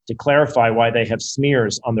to clarify why they have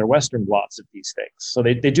smears on their Western blots of these things. So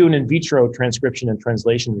they do an in vitro transcription and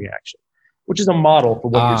translation reaction, which is a model for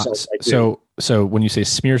what your cells might do. So when you say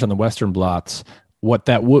smears on the Western blots, what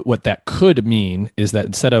that could mean is that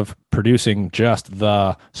instead of producing just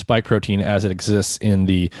the spike protein as it exists in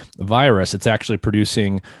the virus, it's actually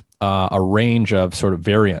producing a range of sort of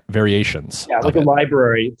variations. Yeah, like a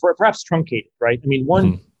library, perhaps truncated, right? I mean,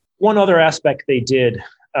 one other aspect they did,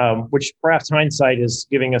 which perhaps hindsight is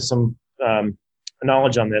giving us some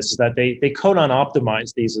knowledge on this, is that they codon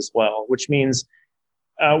optimize these as well, which means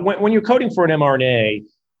when you're coding for an mRNA,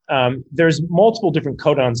 there's multiple different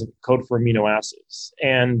codons that code for amino acids,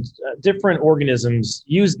 and different organisms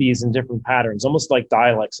use these in different patterns, almost like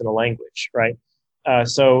dialects in a language, right?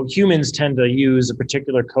 So humans tend to use a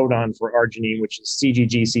particular codon for arginine, which is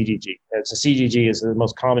CGG. It's a CGG is the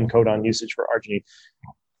most common codon usage for arginine.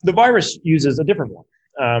 The virus uses a different one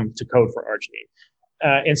to code for arginine.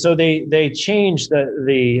 And so they changed I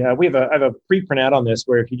have a preprint out on this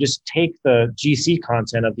where if you just take the GC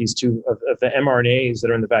content of these two of the mRNAs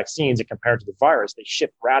that are in the vaccines and compare it to the virus, they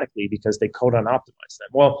shift radically because they codon optimize them.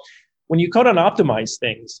 Well, when you codon optimize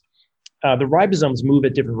things, the ribosomes move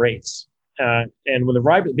at different rates. And when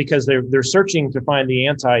because they're searching to find the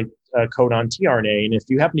anti-codon tRNA, and if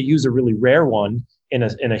you happen to use a really rare one in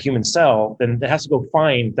a human cell, then it has to go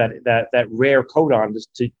find that rare codon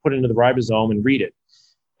to put into the ribosome and read it.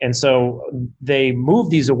 And so they moved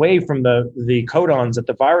these away from the codons that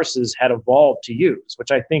the viruses had evolved to use, which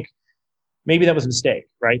I think maybe that was a mistake,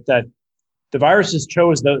 right? That the viruses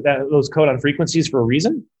chose those codon frequencies for a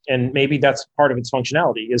reason. And maybe that's part of its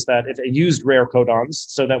functionality, is that if it used rare codons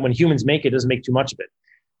so that when humans make it, it doesn't make too much of it.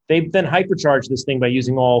 They then hypercharged this thing by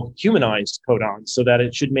using all humanized codons so that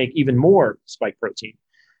it should make even more spike protein.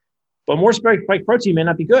 But more spike protein may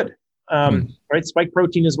not be good. Right? Spike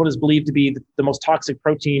protein is what is believed to be the most toxic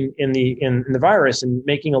protein in the virus, and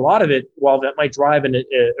making a lot of it, while that might drive an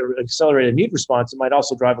accelerated immune response, it might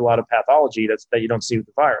also drive a lot of pathology that you don't see with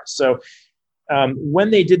the virus. So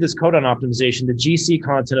when they did this codon optimization, the GC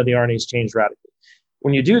content of the RNAs changed radically.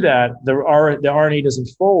 When you do that, the RNA doesn't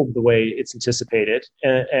fold the way it's anticipated,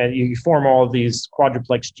 and you form all of these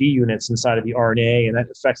quadruplex G units inside of the RNA, and that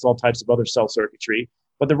affects all types of other cell circuitry.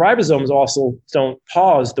 But the ribosomes also don't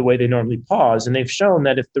pause the way they normally pause. And they've shown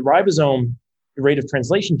that if the ribosome rate of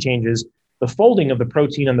translation changes, the folding of the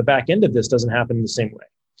protein on the back end of this doesn't happen in the same way.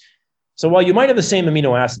 So while you might have the same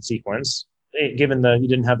amino acid sequence, given you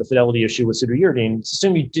didn't have the fidelity issue with pseudouridine,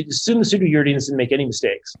 assume the pseudouridine didn't make any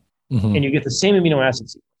mistakes, and you get the same amino acid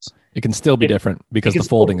sequence. It can still be different because the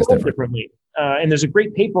folding is different. Differently. And there's a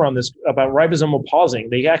great paper on this about ribosomal pausing.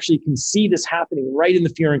 They actually can see this happening right in the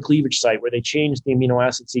furin cleavage site, where they changed the amino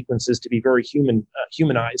acid sequences to be very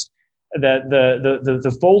humanized. That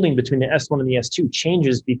the folding between the S1 and the S2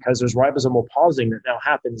 changes because there's ribosomal pausing that now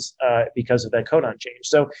happens because of that codon change.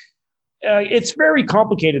 So it's very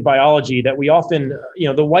complicated biology that we often,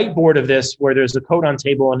 the whiteboard of this, where there's a codon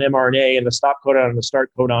table on mRNA and the stop codon and the start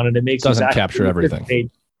codon, and it makes doesn't capture everything.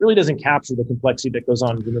 Really doesn't capture the complexity that goes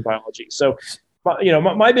on in human biology. So,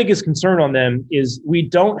 my biggest concern on them is we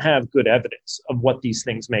don't have good evidence of what these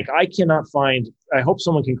things make. I cannot find. I hope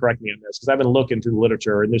someone can correct me on this, because I've been looking through the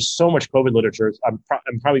literature, and there's so much COVID literature. I'm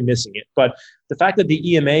probably missing it. But the fact that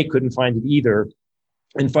the EMA couldn't find it either,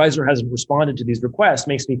 and Pfizer hasn't responded to these requests,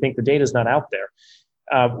 makes me think the data is not out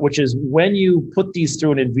there. Which is when you put these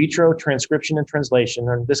through an in vitro transcription and translation,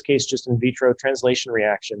 or in this case, just in vitro translation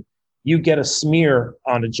reaction, you get a smear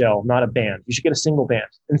on a gel, not a band. You should get a single band.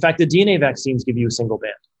 In fact, the DNA vaccines give you a single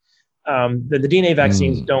band. The DNA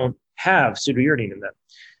vaccines don't have pseudouridine in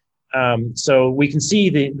them. So we can see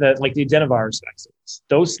like the adenovirus vaccines.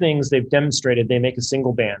 Those things they've demonstrated, they make a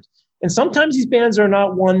single band. And sometimes these bands are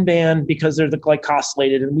not one band because they're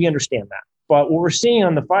glycosylated, and we understand that. But what we're seeing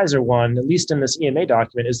on the Pfizer one, at least in this EMA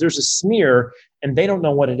document, is there's a smear and they don't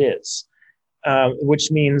know what it is.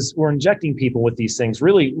 Which means we're injecting people with these things.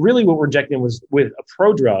 Really what we're injecting was with a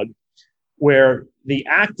prodrug where the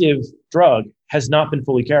active drug has not been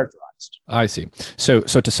fully characterized. I see. So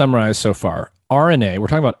to summarize so far, RNA, we're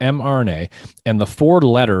talking about mRNA, and the 4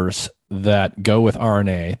 letters that go with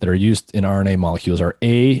RNA that are used in RNA molecules are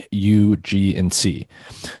A, U, G, and C.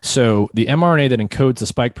 So the mRNA that encodes the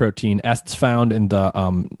spike protein, as it's found in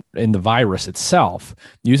the virus itself,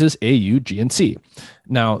 uses A, U, G, and C.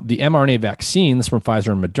 Now, the mRNA vaccines from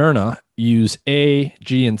Pfizer and Moderna use A,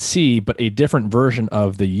 G, and C, but a different version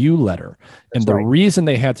of the U letter. And the reason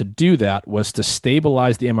they had to do that was to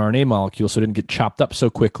stabilize the mRNA molecule so it didn't get chopped up so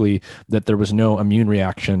quickly that there was no immune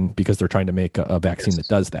reaction, because they're trying to make a vaccine that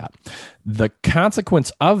does that. The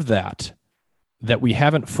consequence of that we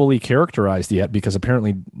haven't fully characterized yet, because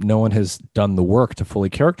apparently no one has done the work to fully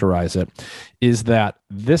characterize it, is that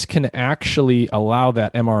this can actually allow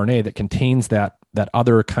that mRNA that contains that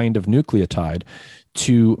other kind of nucleotide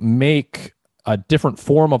to make a different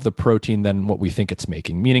form of the protein than what we think it's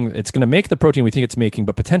making, meaning it's going to make the protein we think it's making,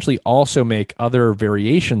 but potentially also make other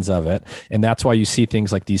variations of it. And that's why you see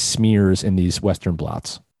things like these smears in these Western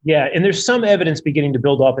blots. Yeah, and there's some evidence beginning to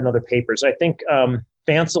build up in other papers. I think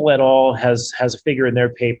Bansal et al. has a figure in their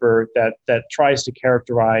paper that tries to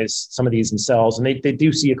characterize some of these in cells, and they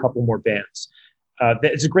do see a couple more bands.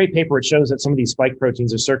 It's a great paper. It shows that some of these spike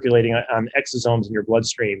proteins are circulating on exosomes in your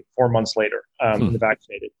bloodstream 4 months later in the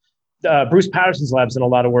vaccinated. Bruce Patterson's lab's done a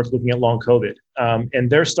lot of work looking at long COVID, and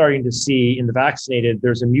they're starting to see in the vaccinated,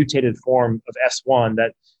 there's a mutated form of S1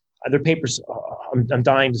 that their papers, I'm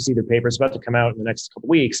dying to see their paper. It's about to come out in the next couple of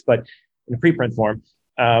weeks, but in a preprint form.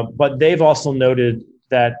 But they've also noted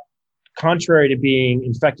that contrary to being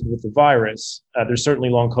infected with the virus, there's certainly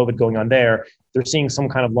long COVID going on there. They're seeing some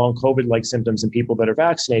kind of long COVID-like symptoms in people that are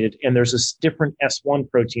vaccinated, and there's this different S1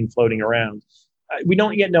 protein floating around. We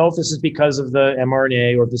don't yet know if this is because of the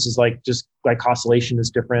mRNA or if this is like just glycosylation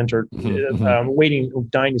is different, or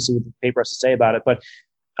dying to see what the paper has to say about it. But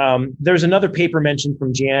there's another paper mentioned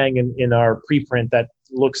from Jiang in our preprint that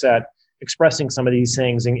looks at expressing some of these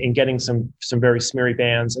things and getting some very smeary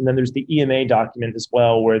bands. And then there's the EMA document as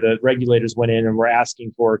well, where the regulators went in and were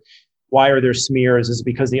asking for, why are there smears? Is it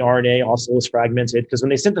because the RNA also is fragmented? Because when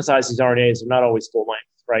they synthesize these RNAs, they're not always full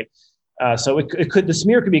length, right? So the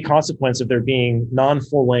smear could be a consequence of there being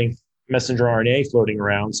non-full length messenger RNA floating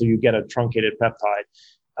around, so you get a truncated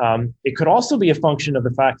peptide. It could also be a function of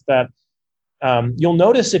the fact that you'll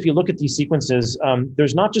notice if you look at these sequences,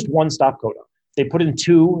 there's not just one stop codon. They put in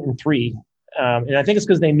 2 and 3, and I think it's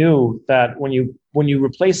because they knew that when you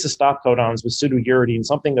replace the stop codons with pseudouridine,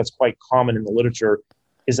 something that's quite common in the literature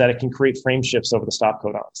is that it can create frame shifts over the stop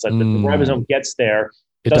codons. That the ribosome gets there,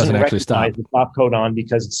 it doesn't actually recognize the stop codon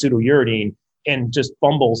because it's pseudouridine, and just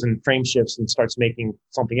fumbles and frame shifts and starts making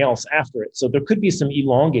something else after it. So there could be some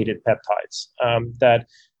elongated peptides that.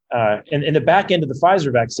 In the back end of the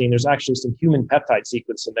Pfizer vaccine, there's actually some human peptide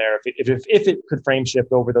sequence in there. If it could frame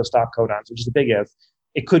shift over those stop codons, which is a big if,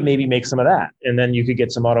 it could maybe make some of that, and then you could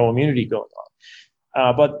get some autoimmunity going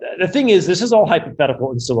on. But the thing is, this is all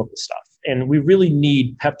hypothetical in silico stuff, and we really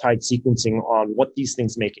need peptide sequencing on what these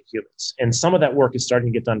things make in humans. And some of that work is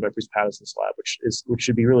starting to get done by Bruce Patterson's lab, which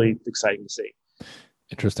should be really exciting to see.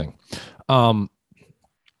 Interesting. So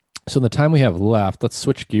in the time we have left, let's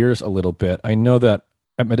switch gears a little bit. I know that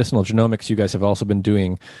at Medicinal Genomics, you guys have also been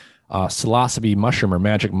doing psilocybe mushroom or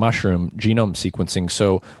magic mushroom genome sequencing.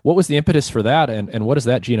 So what was the impetus for that, and what does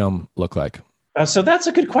that genome look like? So that's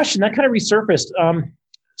a good question. That kind of resurfaced.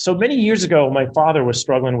 So many years ago, my father was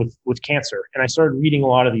struggling with cancer, and I started reading a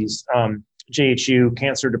lot of these JHU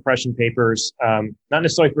cancer depression papers, not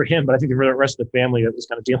necessarily for him, but I think for the rest of the family that was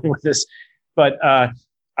kind of dealing with this. But I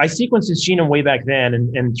sequenced his genome way back then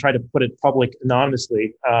and tried to put it public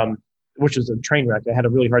anonymously, which was a train wreck. I had a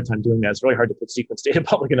really hard time doing that. It's really hard to put sequence data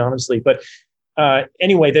public anonymously. But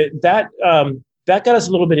anyway, that got us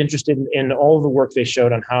a little bit interested in all of the work they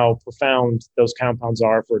showed on how profound those compounds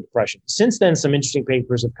are for depression. Since then, some interesting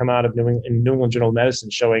papers have come out of New England Journal of Medicine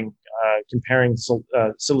showing comparing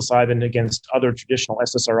psilocybin against other traditional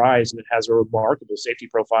SSRIs, and it has a remarkable safety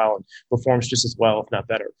profile and performs just as well, if not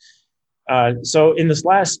better. So in this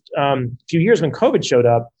last few years, when COVID showed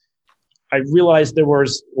up, I realized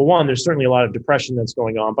there's certainly a lot of depression that's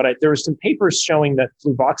going on, but there were some papers showing that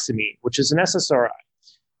fluvoxamine, which is an SSRI,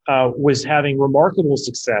 was having remarkable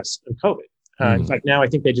success in COVID. In fact, now I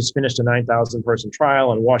think they just finished a 9,000 person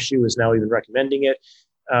trial, and WashU is now even recommending it.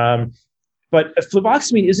 But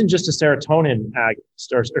fluvoxamine isn't just a serotonin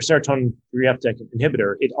agonist or serotonin reuptake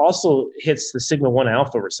inhibitor. It also hits the sigma-1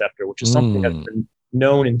 alpha receptor, which is something that's been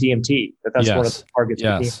known in DMT, that's one of the targets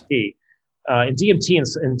of DMT. And DMT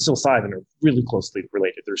and psilocybin are really closely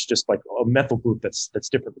related. There's just like a methyl group that's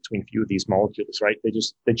different between a few of these molecules, right?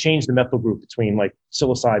 They changed the methyl group between like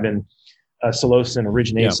psilocybin, psilocin,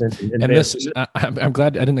 originacin, and this. I'm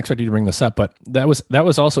glad I didn't expect you to bring this up, but that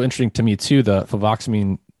was also interesting to me too. The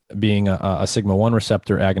fluvoxamine being a sigma-1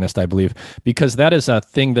 receptor agonist, I believe, because that is a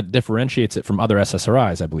thing that differentiates it from other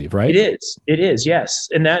SSRIs, I believe, right? It is, yes,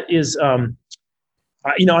 and that is.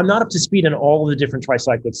 I'm not up to speed on all of the different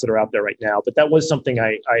tricyclics that are out there right now, but that was something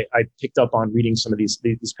I picked up on reading some of these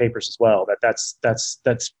papers as well.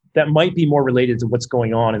 That might be more related to what's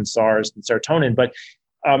going on in SARS and serotonin, but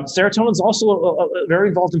serotonin is also very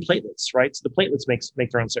involved in platelets, right? So the platelets make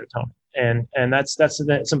their own serotonin, and that's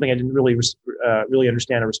something I didn't really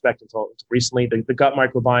understand or respect until recently. The gut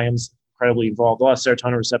microbiome is incredibly involved. A lot of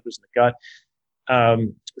serotonin receptors in the gut.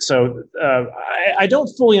 So I don't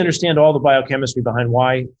fully understand all the biochemistry behind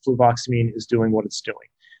why fluvoxamine is doing what it's doing.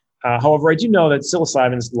 However, I do know that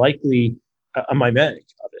psilocybin is likely a mimetic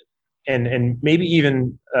of it, and maybe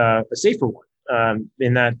even a safer one.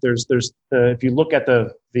 In that if you look at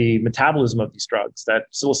the metabolism of these drugs, that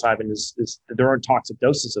psilocybin is there are toxic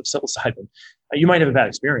doses of psilocybin. You might have a bad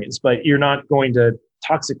experience, but you're not going to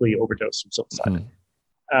toxically overdose from psilocybin.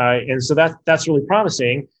 And so that's really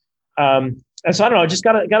promising. And so I don't know, just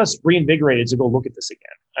got us reinvigorated to go look at this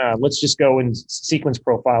again. Let's just go and sequence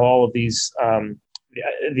profile all of these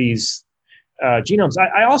genomes.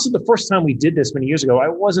 I also, the first time we did this many years ago, I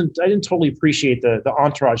didn't totally appreciate the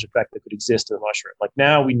entourage effect that could exist in the mushroom. Like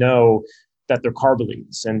now we know that they're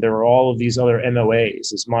carbolines, and there are all of these other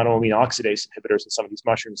MOAs, as monoamine oxidase inhibitors in some of these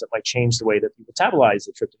mushrooms that might change the way that we metabolize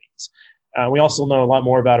the tryptamines. We also know a lot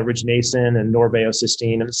more about originacin and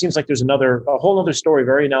norbaeocystine, and it seems like there's a whole other story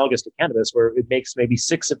very analogous to cannabis, where it makes maybe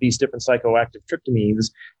 6 of these different psychoactive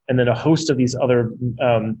tryptamines, and then a host of these other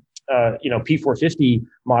P450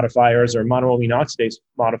 modifiers or monoamine oxidase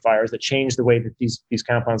modifiers that change the way that these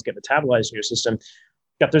compounds get metabolized in your system.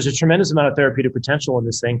 There's a tremendous amount of therapeutic potential in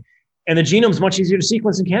this thing. And the genome's much easier to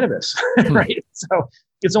sequence in cannabis, right? So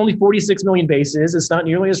it's only 46 million bases. It's not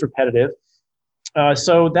nearly as repetitive.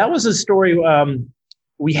 So that was a story.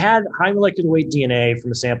 We had high molecular weight DNA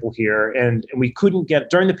from a sample here, and we couldn't get,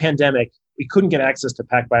 during the pandemic, we couldn't get access to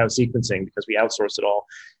PacBio sequencing because we outsourced it all.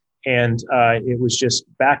 And it was just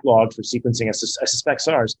backlogged for sequencing, I suspect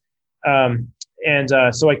SARS.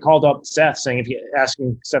 So I called up Seth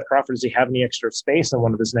asking Seth Crawford, does he have any extra space on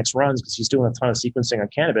one of his next runs? Because he's doing a ton of sequencing on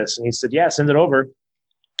cannabis. And he said, yeah, send it over.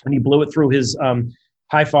 And he blew it through his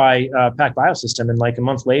Hi-Fi PacBio system. And like a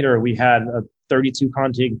month later, we had a 32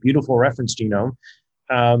 contig, beautiful reference genome.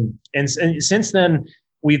 And since then,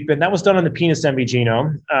 that was done on the penis envy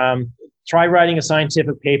genome. Try writing a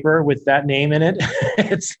scientific paper with that name in it.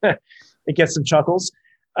 It gets some chuckles.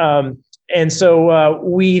 And so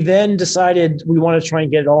we then decided we want to try and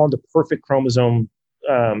get it all into perfect chromosome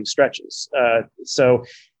stretches. So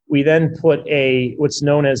we then put what's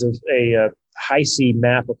known as a Hi-C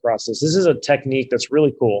map across this. This is a technique that's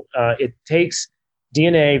really cool. It takes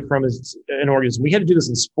DNA from an organism. We had to do this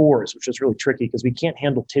in spores, which was really tricky because we can't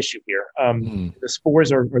handle tissue here. The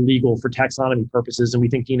spores are legal for taxonomy purposes, and we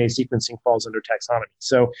think DNA sequencing falls under taxonomy.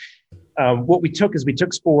 So what we took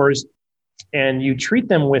spores, and you treat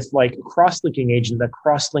them with like a cross-linking agent that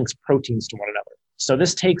cross-links proteins to one another. So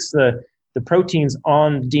this takes the proteins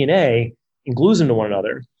on DNA and glues them to one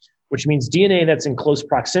another, which means DNA that's in close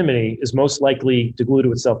proximity is most likely to glue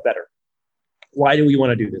to itself better. Why do we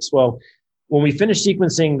want to do this? Well, when we finished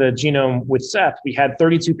sequencing the genome with Seth, we had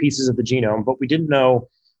 32 pieces of the genome, but we didn't know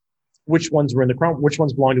which ones were which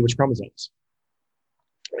ones belong to which chromosomes.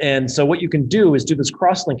 And so what you can do is do this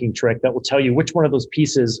cross-linking trick that will tell you which one of those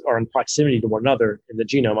pieces are in proximity to one another in the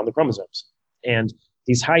genome on the chromosomes. And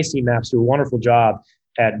these Hi-C maps do a wonderful job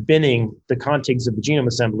at binning the contigs of the genome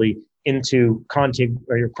assembly into contig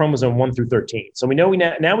or your chromosome 1 through 13. So we know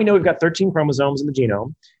now we know we've got 13 chromosomes in the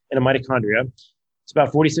genome in a mitochondria. It's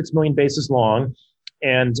about 46 million bases long.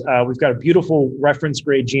 And we've got a beautiful reference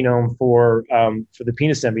grade genome for the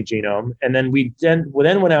penis envy genome. And then we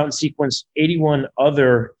went out and sequenced 81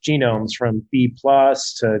 other genomes from B+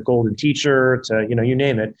 to Golden Teacher to, you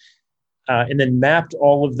name it. And then mapped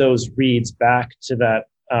all of those reads back to that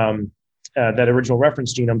original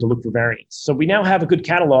reference genome to look for variants. So we now have a good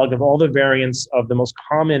catalog of all the variants of the most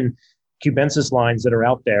common cubensis lines that are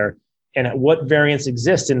out there and what variants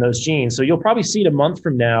exist in those genes. So you'll probably see it a month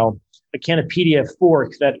from now, a Cannapedia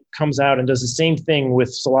fork that comes out and does the same thing with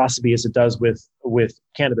psilocybe as it does with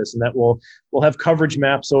cannabis, and that will have coverage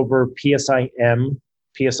maps over PSI-M,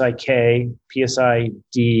 PSI-K,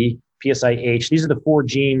 PSI-D, PSI-H. These are the 4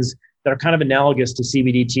 genes that are kind of analogous to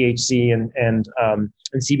CBD, THC, and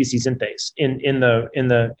CBC synthase in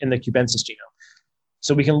the cubensis genome.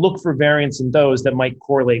 So we can look for variants in those that might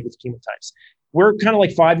correlate with chemotypes. We're kind of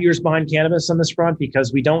like 5 years behind cannabis on this front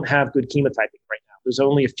because we don't have good chemotyping right now. There's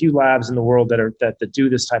only a few labs in the world that do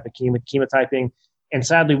this type of chemotyping. And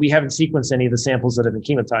sadly, we haven't sequenced any of the samples that have been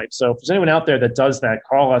chemotyped. So if there's anyone out there that does that,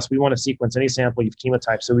 call us. We want to sequence any sample you've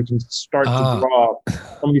chemotyped so we can start to draw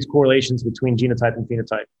some of these correlations between genotype and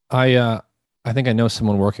phenotype. I think I know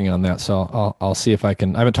someone working on that, so I'll see if I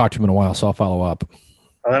can. I haven't talked to him in a while, so I'll follow up.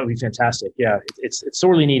 Oh, that would be fantastic. Yeah, it's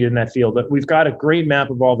sorely needed in that field. But we've got a great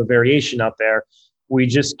map of all the variation out there. We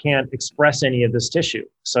just can't express any of this tissue.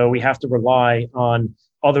 So we have to rely on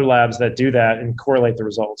other labs that do that and correlate the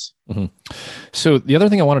results. Mm-hmm. So the other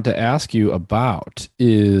thing I wanted to ask you about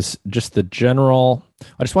is just I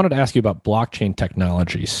just wanted to ask you about blockchain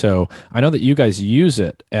technology. So I know that you guys use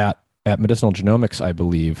it at Medicinal Genomics, I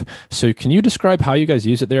believe. So can you describe how you guys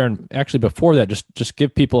use it there? And actually before that, just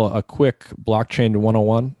give people a quick blockchain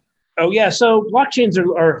 101. Oh, yeah. So blockchains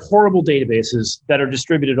are horrible databases that are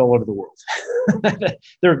distributed all over the world.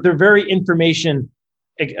 They're very information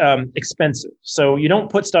expensive. So you don't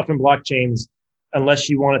put stuff in blockchains unless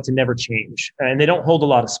you want it to never change. And they don't hold a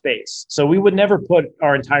lot of space. So we would never put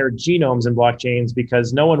our entire genomes in blockchains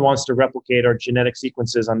because no one wants to replicate our genetic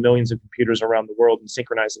sequences on millions of computers around the world and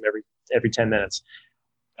synchronize them every 10 minutes.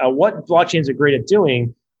 What blockchains are great at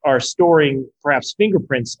doing are storing perhaps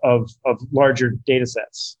fingerprints of larger data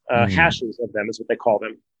sets. Hashes of them is what they call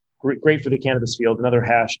them. Great for the cannabis field, another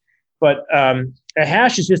hash. But a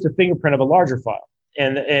hash is just a fingerprint of a larger file.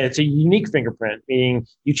 And it's a unique fingerprint, meaning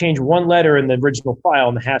you change one letter in the original file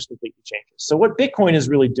and the hash completely changes. So what Bitcoin is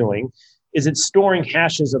really doing is it's storing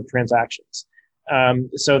hashes of transactions.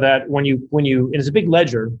 So that when you, and it's a big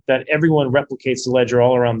ledger that everyone replicates the ledger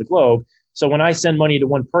all around the globe. So when I send money to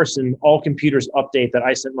one person, all computers update that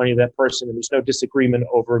I sent money to that person, and there's no disagreement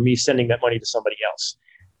over me sending that money to somebody else.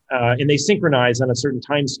 And they synchronize on a certain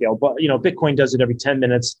time scale. But Bitcoin does it every 10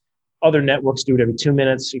 minutes. Other networks do it every 2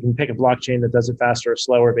 minutes. You can pick a blockchain that does it faster or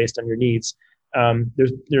slower based on your needs.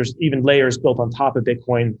 There's even layers built on top of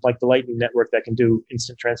Bitcoin, like the Lightning Network, that can do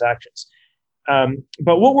instant transactions.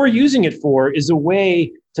 But what we're using it for is a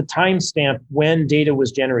way to timestamp when data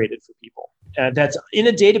was generated for people. That's in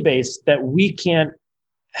a database that we can't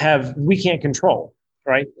control,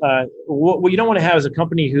 right? What you don't want to have is a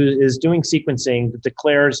company who is doing sequencing that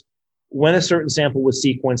declares when a certain sample was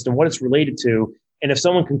sequenced and what it's related to. And if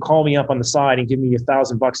someone can call me up on the side and give me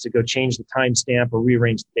 $1,000 to go change the timestamp or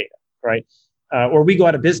rearrange the data, right? Or we go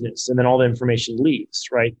out of business and then all the information leaves,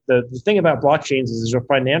 right? The thing about blockchains is there's a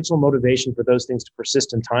financial motivation for those things to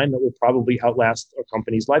persist in time that will probably outlast a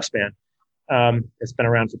company's lifespan. It's been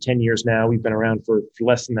around for 10 years now. We've been around for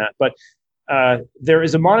less than that. But there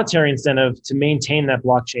is a monetary incentive to maintain that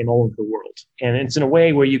blockchain all over the world. And it's in a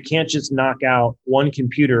way where you can't just knock out one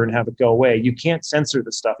computer and have it go away. You can't censor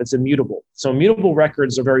the stuff. It's immutable. So immutable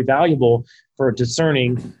records are very valuable for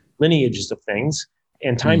discerning lineages of things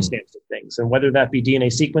and timestamps of things. And whether that be DNA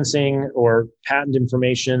sequencing or patent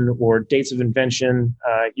information or dates of invention,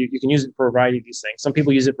 you can use it for a variety of these things. Some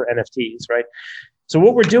people use it for NFTs, right? So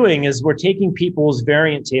what we're doing is we're taking people's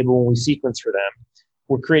variant table when we sequence for them.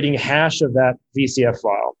 We're creating a hash of that VCF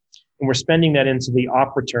file, and we're spending that into the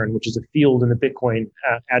op return, which is a field in the Bitcoin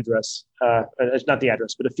address. Not the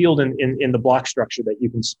address, but a field in the block structure that you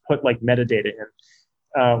can put like metadata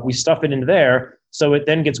in. We stuff it into there, so it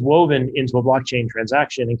then gets woven into a blockchain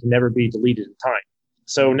transaction and can never be deleted in time.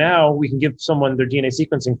 So now we can give someone their DNA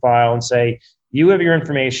sequencing file and say, you have your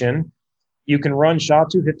information. You can run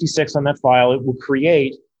SHA-256 on that file. It will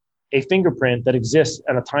create a fingerprint that exists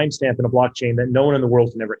at a timestamp in a blockchain that no one in the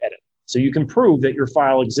world can ever edit. So you can prove that your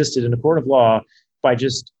file existed in a court of law by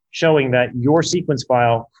just showing that your sequence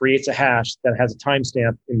file creates a hash that has a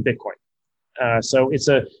timestamp in Bitcoin. So it's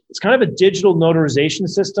kind of a digital notarization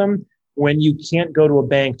system when you can't go to a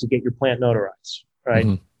bank to get your plant notarized,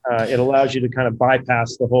 right? It allows you to kind of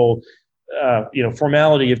bypass the whole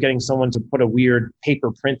formality of getting someone to put a weird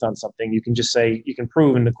paper print on something. You can just say, you can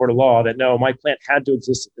prove in the court of law that no, my plant had to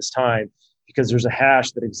exist at this time because there's a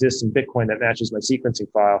hash that exists in Bitcoin that matches my sequencing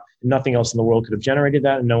file. And nothing else in the world could have generated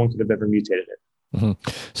that, and no one could have ever mutated it.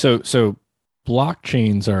 So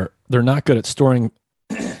blockchains they're not good at storing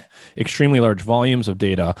extremely large volumes of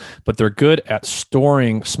data, but they're good at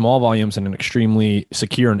storing small volumes in an extremely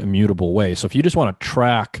secure and immutable way. So if you just want to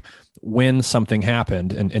track when something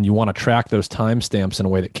happened and you want to track those timestamps in a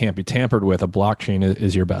way that can't be tampered with, a blockchain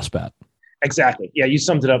is your best bet. Exactly. Yeah, you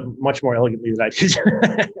summed it up much more elegantly than I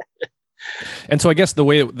did. And so I guess the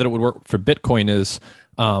way that it would work for Bitcoin is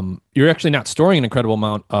you're actually not storing an incredible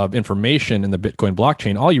amount of information in the Bitcoin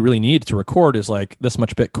blockchain. All you really need to record is like this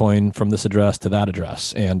much Bitcoin from this address to that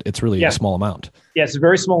address. And it's really a small amount. Yeah, it's a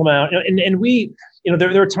very small amount. And we,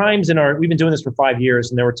 there were times we've been doing this for 5 years,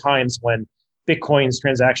 and there were times when Bitcoin's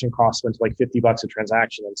transaction costs went to like $50 a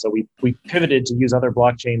transaction. And so we pivoted to use other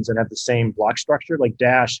blockchains that have the same block structure. Like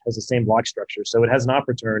Dash has the same block structure. So it has an op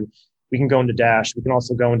return. We can go into Dash. We can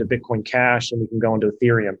also go into Bitcoin Cash, and we can go into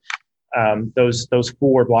Ethereum. Those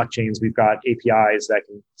 4 blockchains, we've got APIs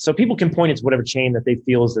so people can point it to whatever chain that they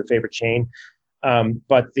feel is their favorite chain.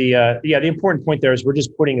 But the important point there is we're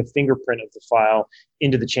just putting a fingerprint of the file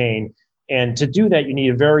into the chain. And to do that, you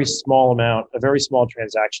need a very small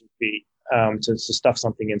transaction fee to stuff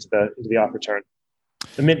something into the op return.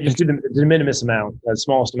 The minimus amount, the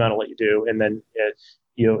smallest amount will let you do. And then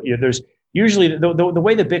there's usually the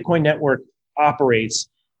way the Bitcoin network operates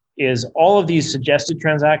is all of these suggested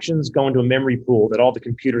transactions go into a memory pool that all the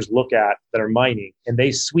computers look at that are mining, and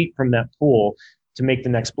they sweep from that pool to make the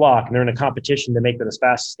next block. And they're in a competition to make that as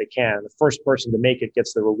fast as they can. The first person to make it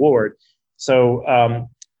gets the reward. So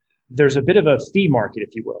there's a bit of a fee market,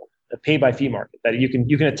 if you will. a pay-by-fee market, that you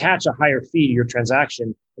can attach a higher fee to your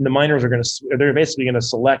transaction, and the miners they're basically going to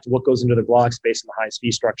select what goes into their blocks based on the highest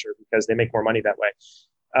fee structure because they make more money that way.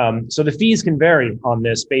 So the fees can vary on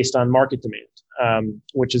this based on market demand,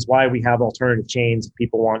 which is why we have alternative chains if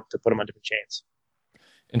people want to put them on different chains.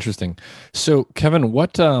 Interesting. So, Kevin,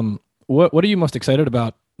 what are you most excited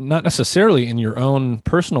about? Not necessarily in your own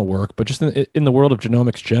personal work, but just in the world of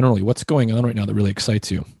genomics generally. What's going on right now that really excites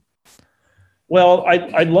you? Well,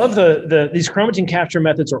 I love these chromatin capture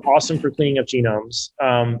methods are awesome for cleaning up genomes.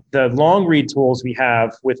 The long read tools we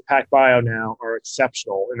have with PacBio now are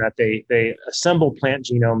exceptional in that they assemble plant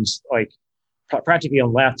genomes like practically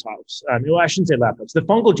on laptops. I shouldn't say laptops. The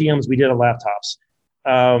fungal genomes we did on laptops.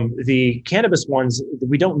 The cannabis ones,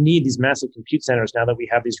 we don't need these massive compute centers now that we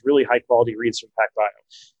have these really high quality reads from PacBio.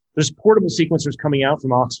 There's portable sequencers coming out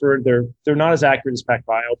from Oxford. They're not as accurate as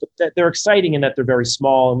PacBio, but they're exciting in that they're very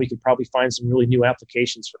small, and we could probably find some really new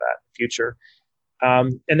applications for that in the future.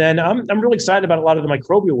 And then I'm really excited about a lot of the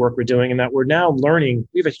microbial work we're doing, and that we're now learning.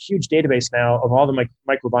 We have a huge database now of all the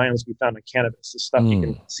microbiomes we found in cannabis. The stuff you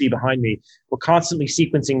can see behind me. We're constantly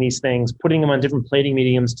sequencing these things, putting them on different plating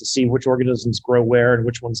mediums to see which organisms grow where and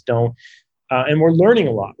which ones don't. And we're learning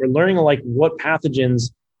a lot. We're learning like what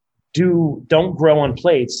pathogens don't grow on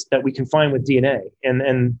plates that we can find with DNA.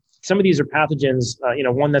 And some of these are pathogens.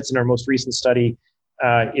 One that's in our most recent study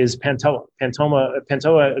is Pantoa.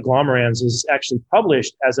 Pantoa agglomerans is actually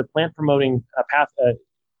published as a plant-promoting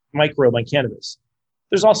microbe on cannabis.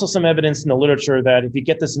 There's also some evidence in the literature that if you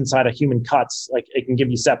get this inside of human cuts, like it can give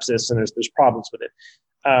you sepsis, and there's problems with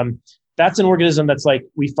it. That's an organism that's like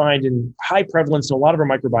we find in high prevalence in a lot of our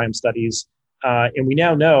microbiome studies, and we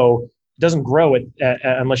now know it doesn't grow it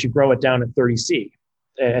unless you grow it down at 30C.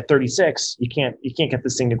 At 36, you can't get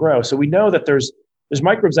this thing to grow. So we know that there's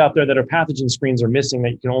microbes out there that our pathogen screens are missing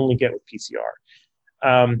that you can only get with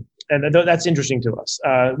PCR. And that's interesting to us.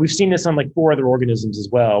 We've seen this on like 4 other organisms as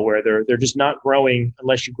well, where they're just not growing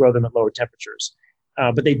unless you grow them at lower temperatures.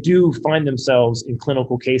 But they do find themselves in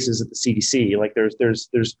clinical cases at the CDC. Like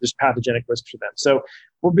there's pathogenic risk for them. So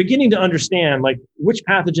we're beginning to understand like which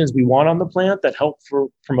pathogens we want on the plant that help for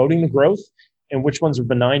promoting the growth, and which ones are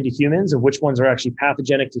benign to humans, and which ones are actually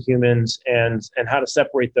pathogenic to humans, and how to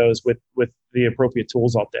separate those with the appropriate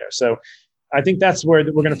tools out there. So I think that's where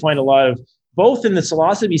we're going to find a lot of, both in the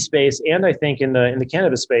psilocybin space and I think in the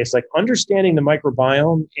cannabis space, like understanding the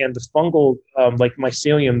microbiome and the fungal like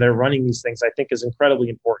mycelium they're running these things, I think is incredibly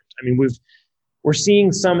important. I mean, we're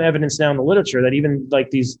seeing some evidence now in the literature that even like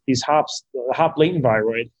these hops, the hop latent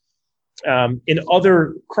viroid, in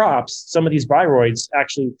other crops, some of these viroids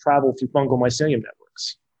actually travel through fungal mycelium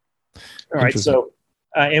networks. All right, so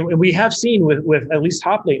and we have seen with at least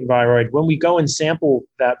hop latent viroid, when we go and sample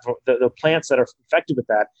the plants that are infected with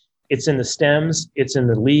that, it's in the stems, it's in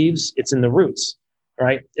the leaves, it's in the roots.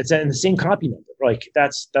 Right, it's in the same copy number. Like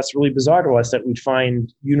that's really bizarre to us that we'd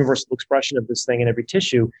find universal expression of this thing in every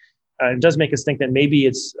tissue. It does make us think that maybe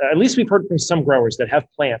it's, at least we've heard from some growers that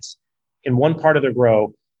have plants in one part of their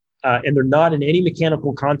grow, and they're not in any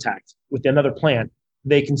mechanical contact with another plant,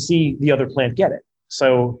 they can see the other plant get it.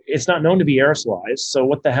 So it's not known to be aerosolized. So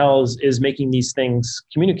what the hell is making these things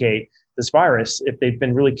communicate, this virus, if they've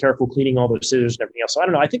been really careful cleaning all those scissors and everything else? So I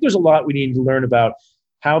don't know. I think there's a lot we need to learn about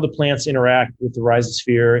how the plants interact with the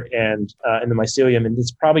rhizosphere and the mycelium. And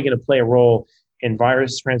it's probably going to play a role in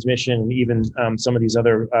virus transmission and even some of these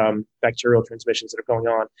other bacterial transmissions that are going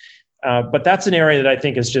on. But that's an area that I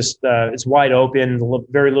think is just, it's wide open.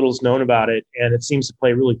 Very little is known about it. And it seems to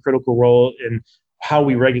play a really critical role in how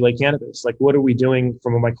we regulate cannabis. Like, what are we doing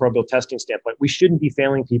from a microbial testing standpoint? We shouldn't be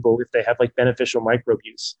failing people if they have like beneficial microbe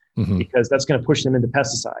use, because that's going to push them into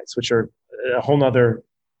pesticides, which are a whole nother,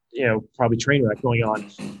 probably train wreck going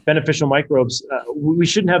on. Beneficial microbes. We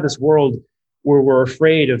shouldn't have this world where we're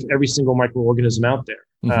afraid of every single microorganism out there.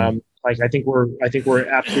 I think we're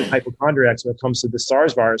absolute hypochondriacs when it comes to the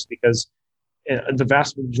SARS virus, because the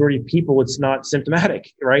vast majority of people, it's not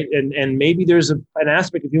symptomatic, right? And maybe there's an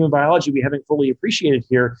aspect of human biology we haven't fully appreciated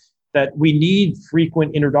here, that we need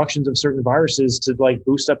frequent introductions of certain viruses to like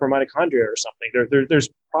boost up our mitochondria or something. There's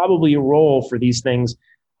probably a role for these things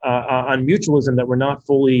on mutualism that we're not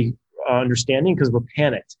fully understanding because we're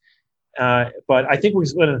panicked. But I think we're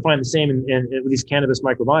going to find the same in with these cannabis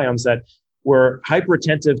microbiomes, that we're hyper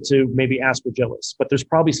attentive to maybe Aspergillus, but there's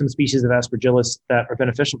probably some species of Aspergillus that are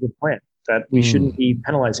beneficial to the plant that we shouldn't be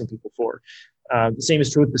penalizing people for. The same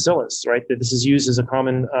is true with Bacillus, right? That this is used as a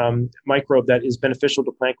common microbe that is beneficial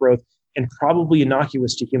to plant growth and probably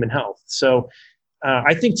innocuous to human health. So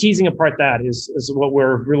I think teasing apart that is what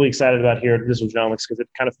we're really excited about here at Visible Genomics, because it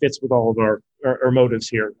kind of fits with all of our motives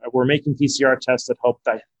here. We're making PCR tests that help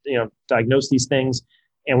diagnose these things,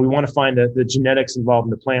 and we want to find the genetics involved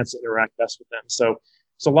in the plants that interact best with them. So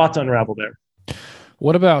it's a lot to unravel there.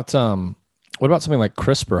 What about something like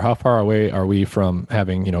CRISPR? How far away are we from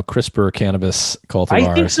having CRISPR cannabis cultivars?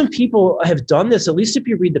 I think some people have done this, at least if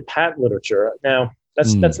you read the patent literature. Now,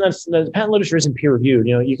 that's not, the patent literature isn't peer reviewed.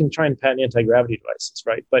 You can try and patent anti-gravity devices,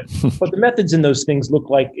 right? But the methods in those things look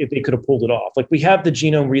like if they could have pulled it off. Like, we have the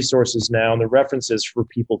genome resources now and the references for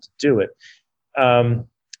people to do it.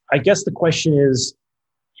 I guess the question is,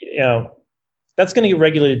 that's going to get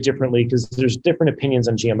regulated differently because there's different opinions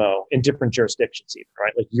on GMO in different jurisdictions, even,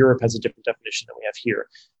 right? Like, Europe has a different definition than we have here.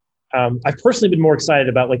 I've personally been more excited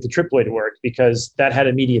about like the triploid work because that had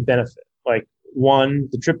immediate benefit. Like, one,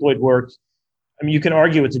 the triploid work, I mean, you can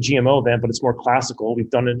argue it's a GMO event, but it's more classical. We've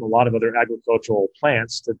done it in a lot of other agricultural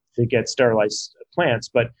plants to get sterilized plants.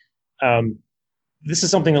 But this is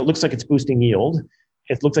something that looks like it's boosting yield.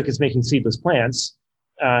 It looks like it's making seedless plants.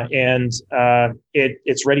 And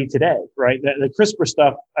it's ready today, right? The CRISPR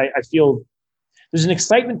stuff, I feel there's an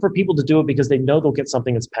excitement for people to do it because they know they'll get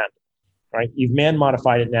something that's patentable, right? You've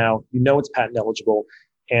man-modified it now. It's patent eligible.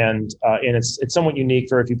 And it's somewhat unique.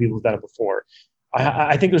 Very few people have done it before.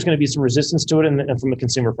 I think there's going to be some resistance to it and from the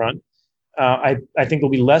consumer front. I think there'll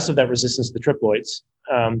be less of that resistance to the triploids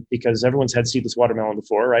because everyone's had seedless watermelon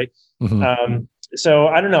before, right? Mm-hmm. So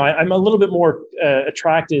I don't know. I'm a little bit more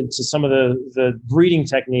attracted to some of the breeding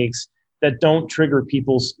techniques that don't trigger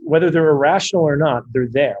people's, whether they're irrational or not, they're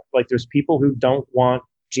there. Like, there's people who don't want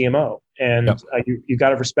GMO, and you got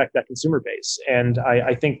to respect that consumer base. And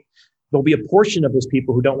I think there'll be a portion of those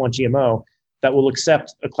people who don't want GMO that will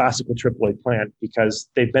accept a classical triploid plant because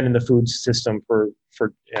they've been in the food system for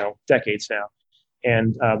decades now,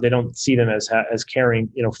 and they don't see them as carrying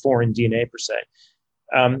foreign DNA per se.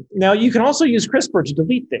 Now, you can also use CRISPR to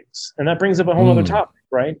delete things, and that brings up a whole other topic,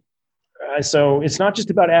 right? So it's not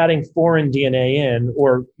just about adding foreign DNA in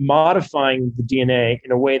or modifying the DNA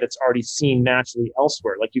in a way that's already seen naturally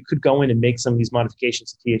elsewhere. Like, you could go in and make some of these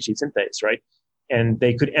modifications to THC synthase, right? And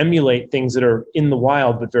they could emulate things that are in the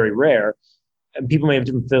wild but very rare. And people may have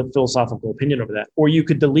different philosophical opinion over that. Or you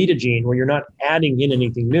could delete a gene where you're not adding in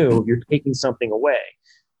anything new, you're taking something away.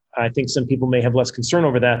 I think some people may have less concern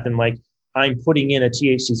over that than like, I'm putting in a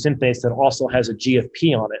THC synthase that also has a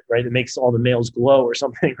GFP on it, right? It makes all the males glow or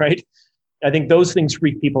something, right? I think those things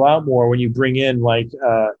freak people out more when you bring in like,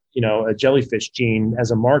 a jellyfish gene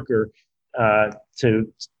as a marker to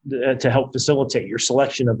help facilitate your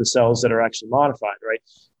selection of the cells that are actually modified, right?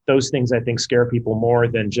 Those things I think scare people more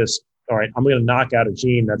than just, all right, I'm going to knock out a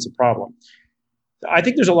gene that's a problem. I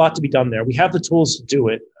think there's a lot to be done there. We have the tools to do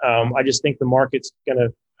it. I just think the market's going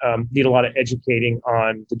to need a lot of educating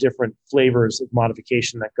on the different flavors of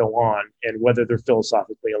modification that go on and whether they're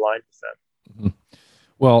philosophically aligned with them. Mm-hmm.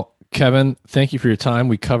 Well, Kevin, thank you for your time.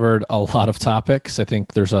 We covered a lot of topics. I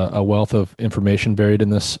think there's a wealth of information buried in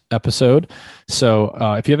this episode. So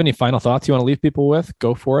if you have any final thoughts you want to leave people with,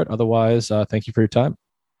 go for it. Otherwise, thank you for your time.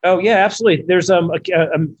 Oh, yeah, absolutely. There's a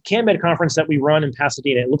CanMed conference that we run in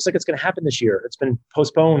Pasadena. It looks like it's going to happen this year. It's been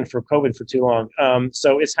postponed for COVID for too long.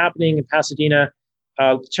 So it's happening in Pasadena.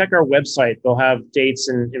 Check our website. They'll have dates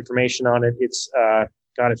and information on it. It's,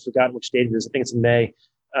 I've forgotten which date it is. I think it's in May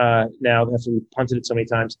now after we punted it so many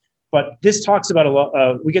times. But this talks about a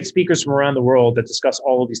lot. We get speakers from around the world that discuss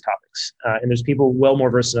all of these topics. And there's people well more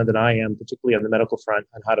versed than I am, particularly on the medical front,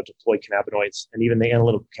 on how to deploy cannabinoids and even the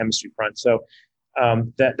analytical chemistry front. So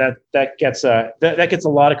that gets a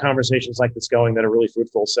lot of conversations like this going that are really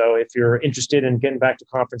fruitful. So if you're interested in getting back to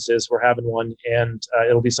conferences, we're having one, and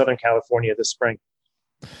it'll be Southern California this spring.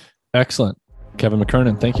 Excellent. Kevin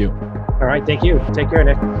McKernan, thank you. All right. Thank you. Take care,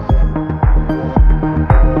 Nick.